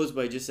to close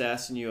by just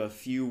asking you a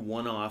few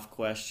one-off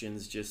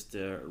questions, just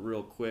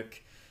real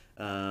quick,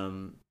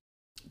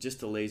 just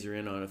to laser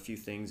in on a few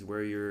things,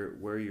 where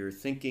you're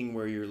thinking,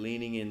 where you're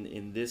leaning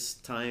in this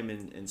time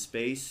and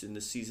space, in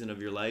this season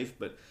of your life.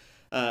 But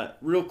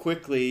real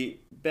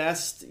quickly,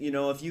 best,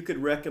 if you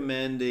could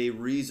recommend a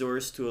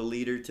resource to a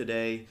leader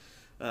today.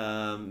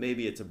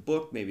 Maybe it's a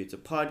book, maybe it's a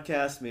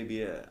podcast,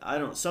 maybe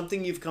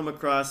something you've come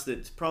across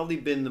that's probably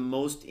been the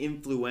most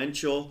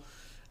influential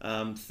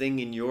thing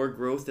in your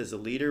growth as a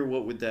leader,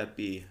 what would that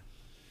be?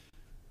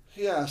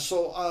 Yeah,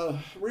 so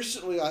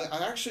recently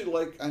I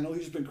actually I know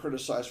he's been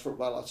criticized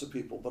by lots of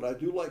people, but I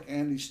do like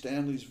Andy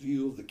Stanley's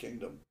view of the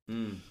kingdom.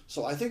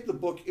 So I think the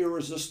book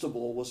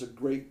Irresistible was a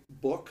great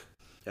book.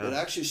 Yeah. It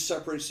actually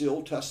separates the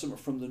Old Testament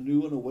from the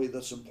New in a way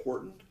that's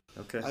important.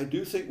 Okay. I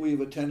do think we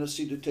have a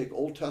tendency to take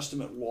Old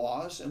Testament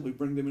laws and we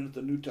bring them into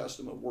the New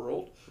Testament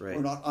world. Right.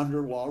 We're not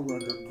under law, we're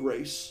under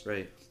grace.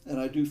 Right. And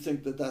I do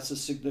think that that's a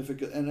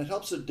significant, and it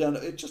helps it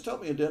just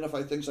helped me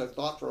identify things I've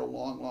thought for a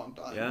long, long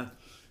time. Yeah.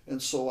 And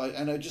so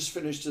I just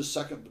finished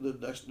the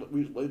next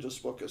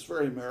latest book. It's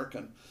very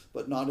American,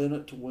 but Not In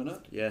It to Win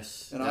It.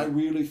 Yes. And I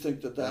really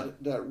think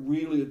that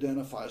really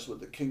identifies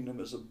what the kingdom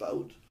is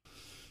about.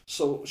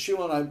 So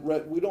Sheila and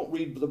we don't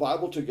read the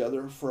Bible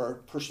together for our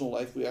personal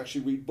life. We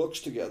actually read books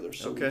together.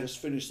 So we just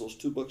finished those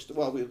 2 books.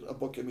 Well, we had a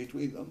book in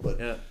between them,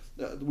 but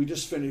we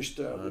just finished.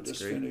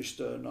 Finished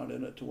Not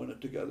In It to Win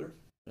It together.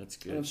 That's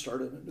good. And I've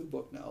started a new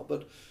book now,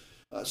 but.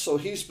 So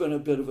he's been a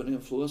bit of an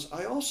influence.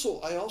 I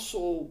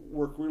also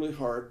work really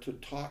hard to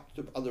talk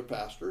to other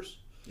pastors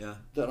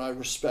that I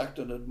respect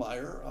and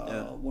admire.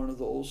 One of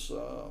those,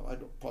 I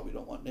probably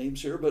don't want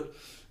names here, but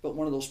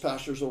one of those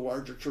pastors of a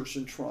larger church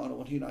in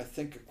Toronto, and he and I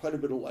think quite a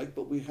bit alike,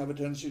 but we have a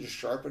tendency to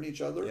sharpen each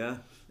other.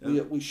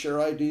 We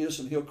share ideas,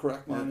 and he'll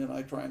correct mine, and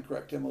I try and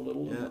correct him a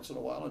little once in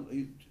a while.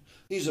 And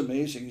he's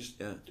amazing.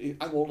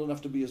 I'm old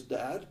enough to be his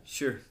dad.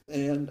 Sure.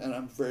 And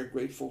I'm very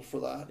grateful for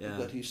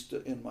that he's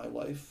in my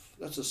life.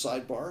 That's a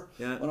sidebar.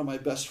 Yeah. One of my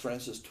best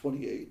friends is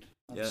 28.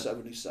 I'm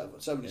 76,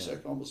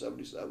 almost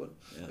 77.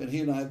 Yeah. And he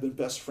and I have been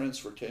best friends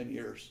for 10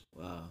 years.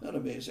 Wow. Isn't that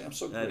amazing? I'm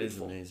so grateful. That is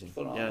amazing.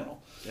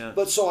 Phenomenal. Yeah.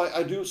 But so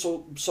I do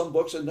some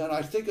books, and then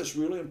I think it's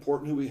really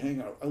important who we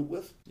hang out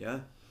with.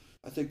 Yeah.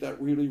 I think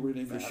that really,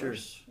 really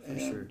matters. For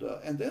sure.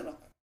 And then,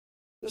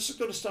 this is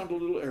going to sound a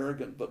little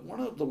arrogant, but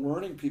one of the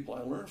learning people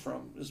I learn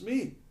from is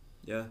me.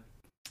 Yeah.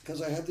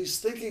 Because I have these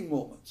thinking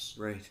moments.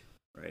 Right.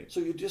 So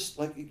you just,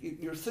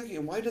 you're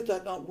thinking, why did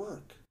that not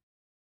work?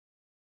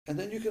 And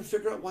then you can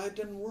figure out why it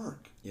didn't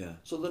work. Yeah.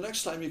 So the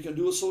next time you can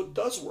do it so it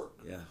does work.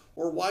 Yeah.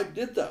 Or why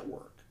did that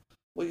work?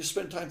 Well, you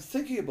spend time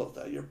thinking about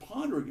that. You're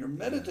pondering, you're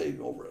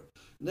meditating over it.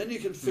 And then you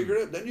can figure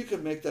it out, then you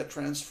can make that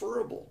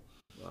transferable.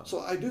 Wow.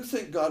 So I do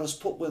think God has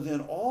put within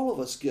all of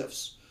us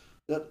gifts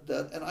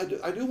and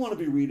I do want to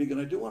be reading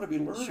and I do want to be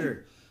learning.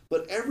 Sure.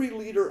 But every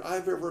leader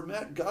I've ever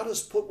met, God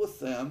has put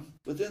within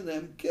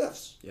them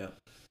gifts. Yeah.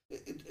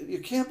 You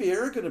can't be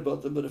arrogant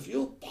about them, but if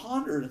you'll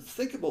ponder and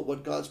think about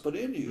what God's put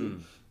in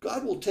you,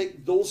 God will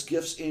take those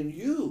gifts in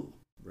you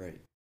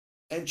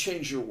and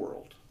change your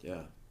world.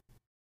 Yeah.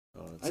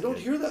 I don't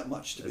hear that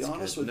much, to be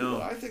honest with you,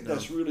 but I think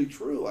that's really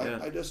true.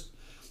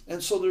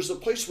 And so there's a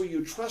place where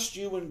you trust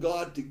you and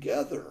God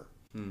together,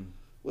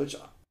 which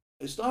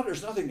there's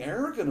nothing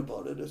arrogant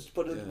about it,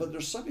 but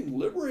there's something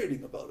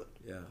liberating about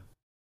it. Yeah.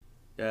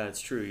 Yeah,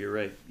 it's true. You're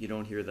right. You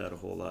don't hear that a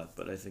whole lot,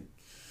 but I think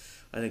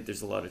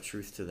there's a lot of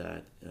truth to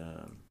that.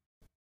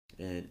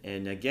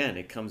 And again,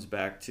 it comes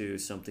back to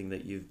something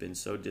that you've been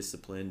so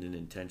disciplined and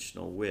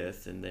intentional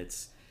with, and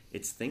it's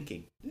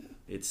thinking. Yeah.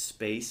 It's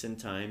space and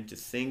time to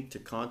think, to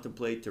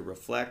contemplate, to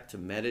reflect, to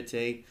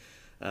meditate.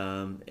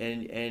 And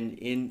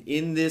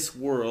in this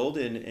world,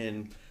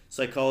 and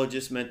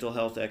psychologists, mental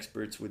health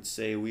experts would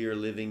say we are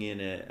living in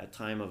a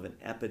time of an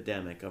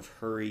epidemic of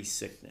hurry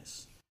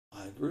sickness.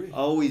 I agree.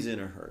 Always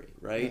in a hurry,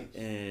 right?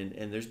 Yes.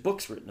 And there's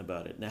books written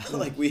about it now.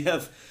 Like we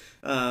have,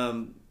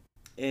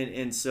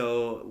 and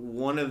so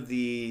one of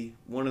the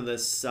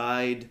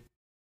side,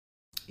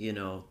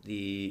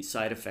 the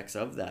side effects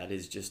of that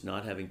is just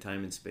not having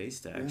time and space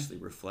to actually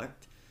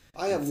reflect.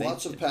 I have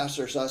lots of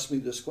pastors ask me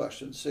this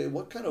question: say,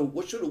 what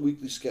should a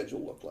weekly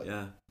schedule look like?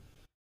 Yeah.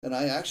 And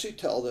I actually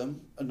tell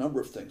them a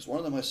number of things. One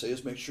of them I say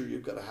is make sure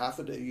you've got a half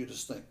a day you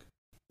just think.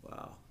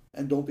 Wow.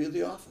 And don't be at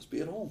the office. Be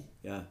at home.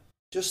 Yeah.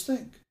 Just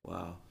think.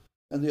 Wow.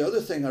 And the other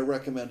thing I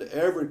recommend to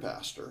every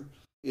pastor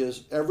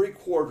is every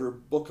quarter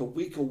book a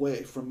week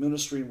away from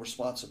ministry and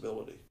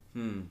responsibility.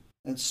 And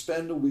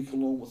spend a week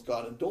alone with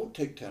God. And don't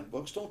take 10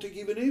 books. Don't take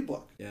even any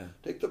book. Yeah.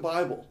 Take the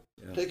Bible.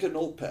 Yeah. Take a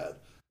notepad.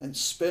 And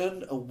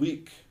spend a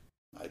week.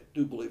 I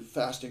do believe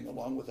fasting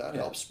along with that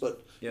helps.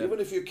 But even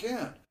if you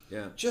can't,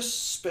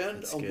 just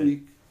spend a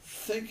week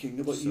thinking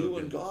about you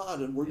and God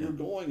and where you're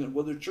going and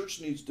where the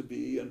church needs to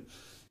be.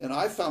 And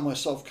I found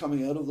myself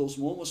coming out of those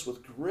moments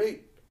with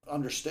great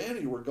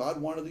understanding where God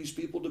wanted these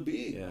people to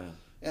be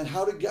and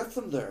how to get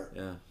them there.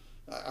 Yeah.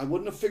 I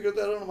wouldn't have figured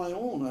that out on my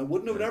own. I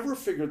wouldn't have ever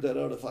figured that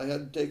out if I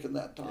hadn't taken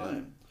that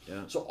time.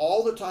 Yeah. So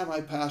all the time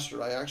I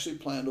pastored, I actually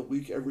planned a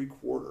week every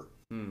quarter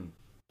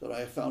that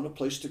I found a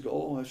place to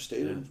go. I've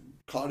stayed in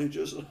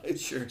cottages and I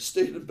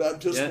stayed in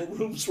baptismal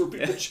rooms where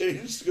people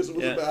changed because there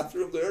was a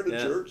bathroom there in the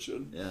church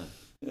and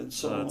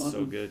so on. That's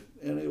so good.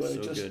 Anyway,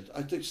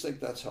 I just think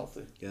that's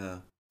healthy. Yeah.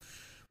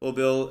 Well,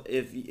 Bill,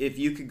 if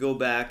you could go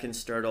back and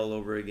start all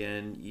over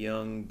again,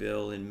 young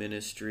Bill in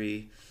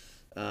ministry,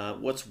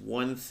 what's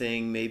one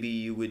thing maybe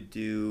you would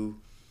do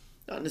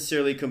not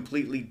necessarily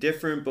completely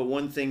different, but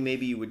one thing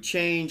maybe you would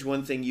change,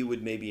 one thing you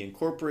would maybe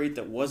incorporate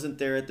that wasn't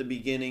there at the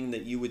beginning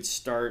that you would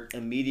start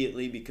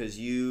immediately because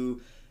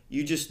you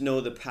just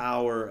know the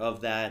power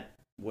of that,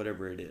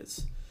 whatever it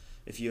is,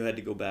 if you had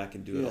to go back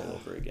and do it all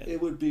over again?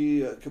 It would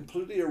be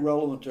completely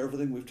irrelevant to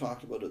everything we've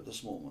talked about at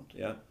this moment.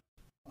 Yeah.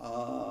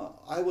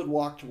 I would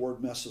walk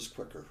toward messes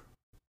quicker.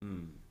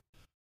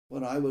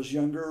 When I was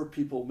younger,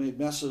 people made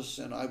messes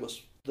and I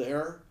was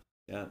there.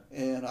 Yeah.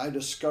 And I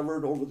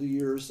discovered over the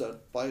years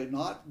that by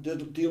not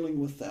dealing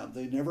with them,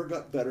 they never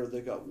got better,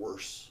 they got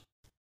worse.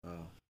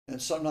 Wow. And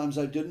sometimes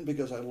I didn't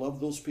because I loved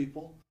those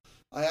people.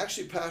 I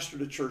actually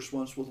pastored a church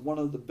once with one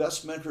of the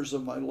best mentors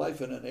of my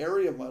life in an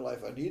area of my life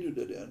I needed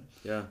it in.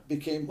 Yeah.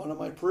 Became one of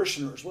my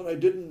parishioners. What I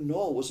didn't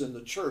know was in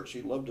the church.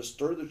 He loved to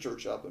stir the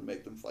church up and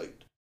make them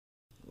fight.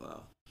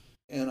 Wow.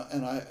 And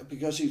I,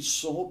 because he'd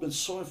been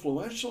so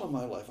influential in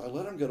my life, I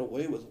let him get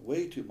away with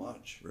way too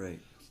much. Right.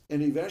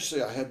 And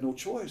eventually I had no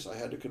choice. I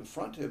had to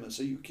confront him and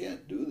say, you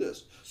can't do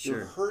this. Sure.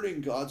 You're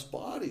hurting God's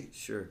body.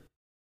 Sure.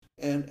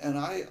 And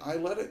I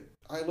let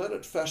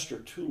it fester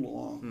too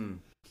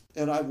long.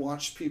 And I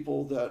watched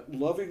people that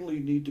lovingly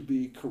need to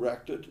be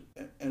corrected.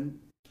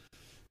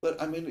 But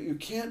I mean, you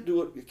can't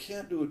do it. You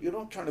can't do it. You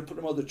don't try to put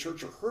them out of the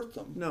church or hurt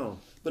them. No.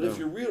 But if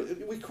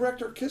we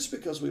correct our kids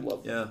because we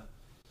love them. Yeah.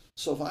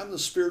 So if I'm the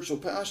spiritual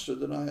pastor,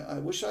 then I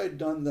wish I had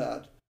done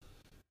that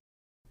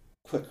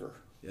quicker.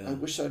 Yeah. I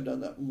wish I'd done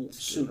that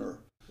sooner.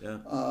 Yeah.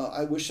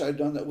 I wish I'd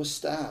done that with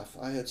staff.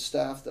 I had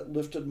staff that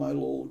lifted my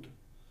load,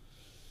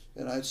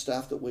 and I had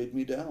staff that weighed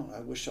me down. I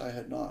wish I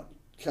had not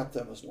kept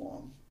them as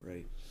long.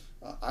 Right.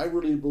 I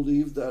really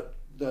believe that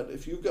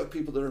if you've got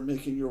people that are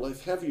making your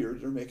life heavier,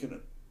 they're making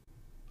it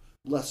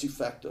less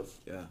effective.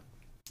 Yeah.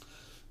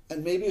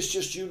 And maybe it's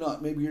just you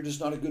maybe you're just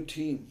not a good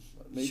team.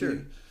 Maybe,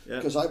 sure. Yeah.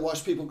 Because I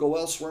watch people go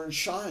elsewhere and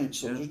shine,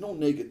 so there's no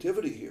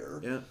negativity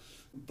here. Yeah.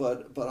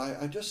 But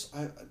I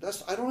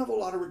don't have a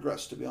lot of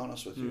regrets, to be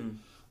honest with you.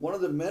 One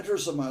of the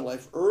mentors of my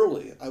life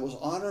early, I was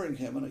honoring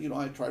him, and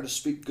I try to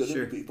speak good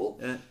to people,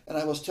 and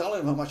I was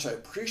telling him how much I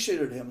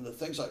appreciated him and the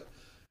things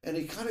and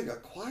he kind of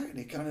got quiet, and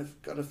he kind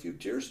of got a few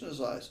tears in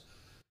his eyes,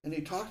 and he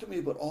talked to me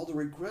about all the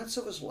regrets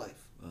of his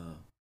life. Wow.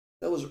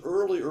 That was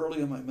early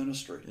in my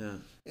ministry. Yeah.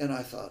 And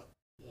I thought,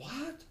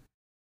 what?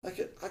 I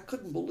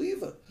couldn't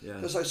believe it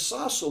because Yeah. I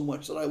saw so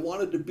much that I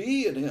wanted to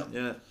be in him.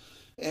 Yeah.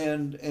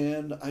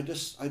 And I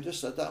just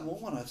at that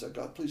moment I said,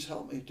 God, please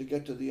help me to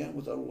get to the end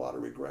without a lot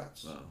of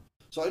regrets. Wow.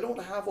 So I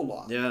don't have a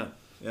lot. Yeah.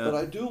 Yeah. But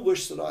I do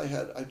wish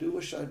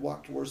I'd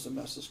walked towards the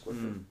messes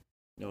quicker.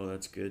 No,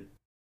 that's good.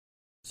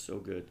 So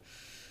good.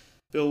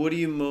 Bill, what are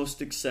you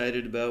most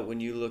excited about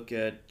when you look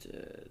at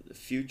the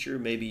future?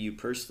 Maybe you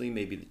personally,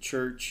 maybe the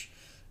church.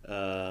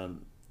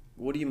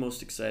 What are you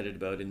most excited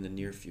about in the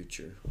near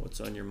future? What's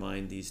on your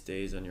mind these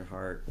days, on your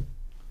heart?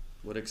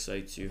 What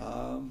excites you?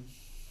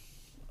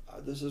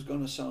 This is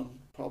going to sound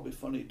probably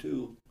funny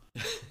too.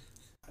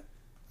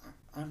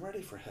 I'm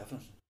ready for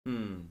heaven.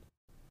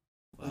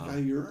 Wow. Like I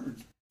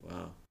yearn.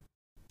 Wow.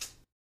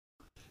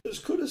 As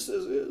good as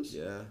this is.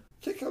 Yeah.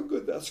 Think how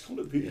good that's going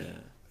to be.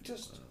 Yeah.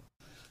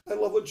 I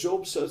love what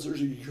Job says.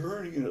 There's a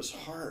yearning in his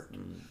heart.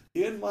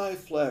 In my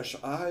flesh,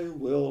 I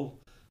will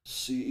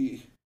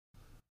see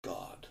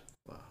God.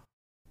 Wow.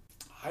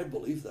 I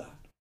believe that.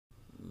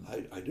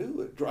 I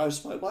do. It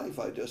drives my life.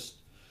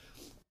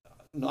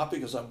 Not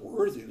because I'm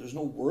worthy. There's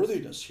no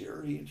worthiness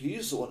here.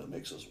 He's the one that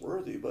makes us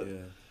worthy.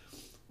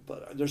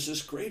 But there's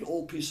this great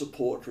old piece of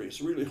poetry.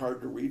 It's really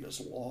hard to read. It's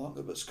long.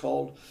 It's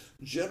called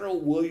General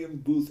William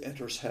Booth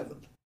Enters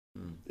Heaven.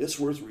 It's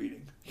worth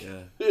reading.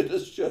 Yeah. It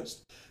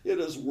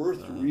is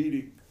worth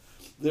reading.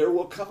 There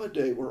will come a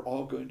day we're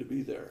all going to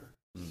be there.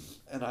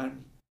 And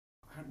I'm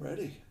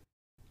ready.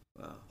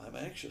 Wow. I'm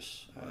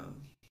anxious. Wow.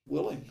 I'm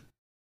willing.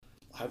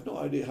 I have no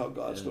idea how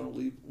God's going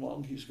to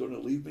long he's going to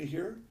leave me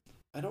here.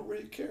 I don't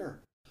really care.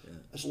 Yeah.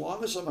 As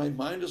long as my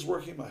mind is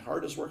working, my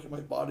heart is working,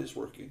 my body's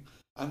working,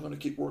 I'm going to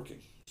keep working.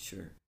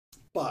 Sure.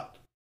 But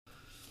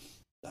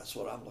that's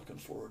what I'm looking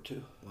forward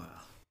to. Wow.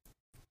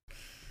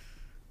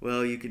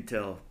 Well, you can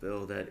tell,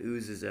 Bill, that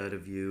oozes out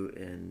of you,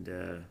 and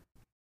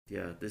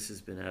this has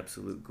been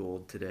absolute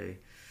gold today.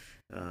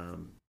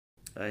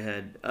 I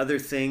had other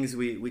things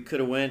we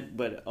could have went,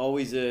 but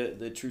always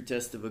the true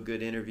test of a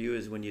good interview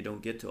is when you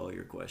don't get to all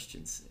your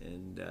questions,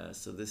 and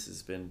so this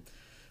has been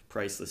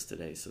priceless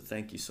today. So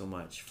thank you so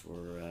much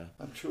for.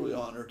 I'm truly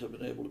honored to have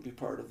been able to be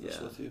part of this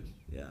with you.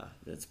 Yeah,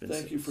 that's been.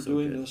 Thank you for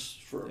doing this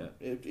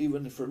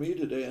even for me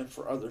today and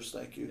for others.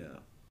 Thank you.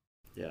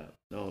 Yeah.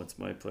 No, it's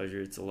my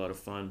pleasure. It's a lot of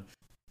fun.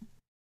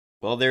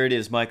 Well, there it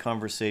is, my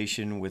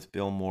conversation with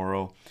Bill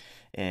Morrow.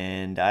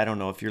 And I don't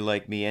know if you're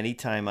like me,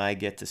 anytime I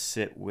get to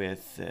sit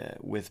with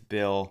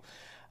Bill,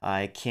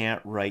 I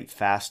can't write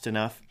fast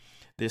enough.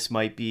 This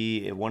might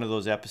be one of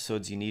those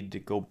episodes you need to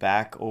go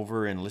back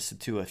over and listen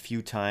to a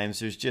few times.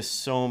 There's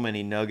just so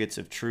many nuggets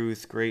of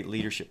truth, great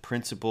leadership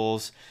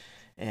principles.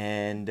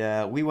 And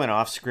we went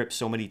off script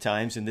so many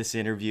times in this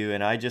interview,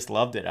 and I just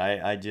loved it.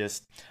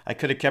 I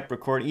could have kept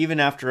recording. Even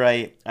after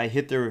I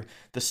hit the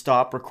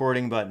stop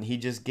recording button, he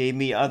just gave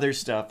me other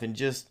stuff, and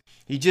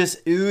he He just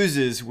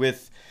oozes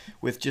with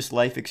just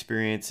life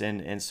experience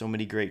and so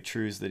many great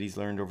truths that he's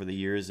learned over the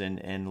years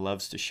and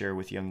loves to share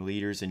with young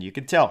leaders. And you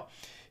can tell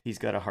he's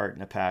got a heart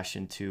and a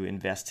passion to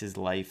invest his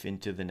life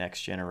into the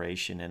next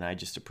generation. And I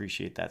just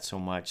appreciate that so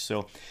much.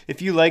 So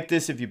if you like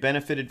this, if you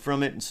benefited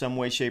from it in some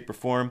way, shape, or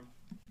form,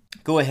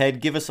 go ahead,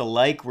 give us a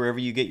like wherever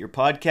you get your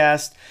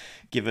podcast.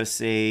 Give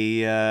us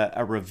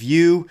a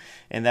review,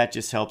 and that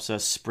just helps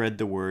us spread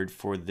the word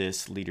for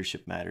this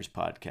Leadership Matters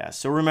podcast.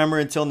 So remember,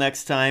 until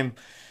next time,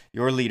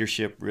 your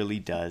leadership really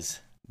does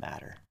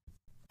matter.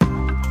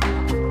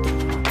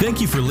 Thank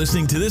you for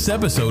listening to this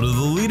episode of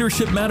the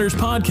Leadership Matters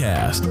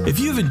podcast. If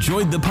you've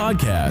enjoyed the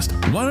podcast,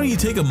 why don't you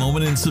take a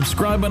moment and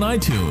subscribe on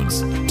iTunes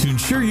to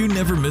ensure you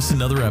never miss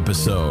another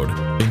episode.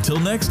 Until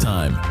next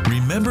time,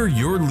 remember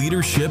your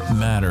leadership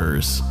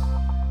matters.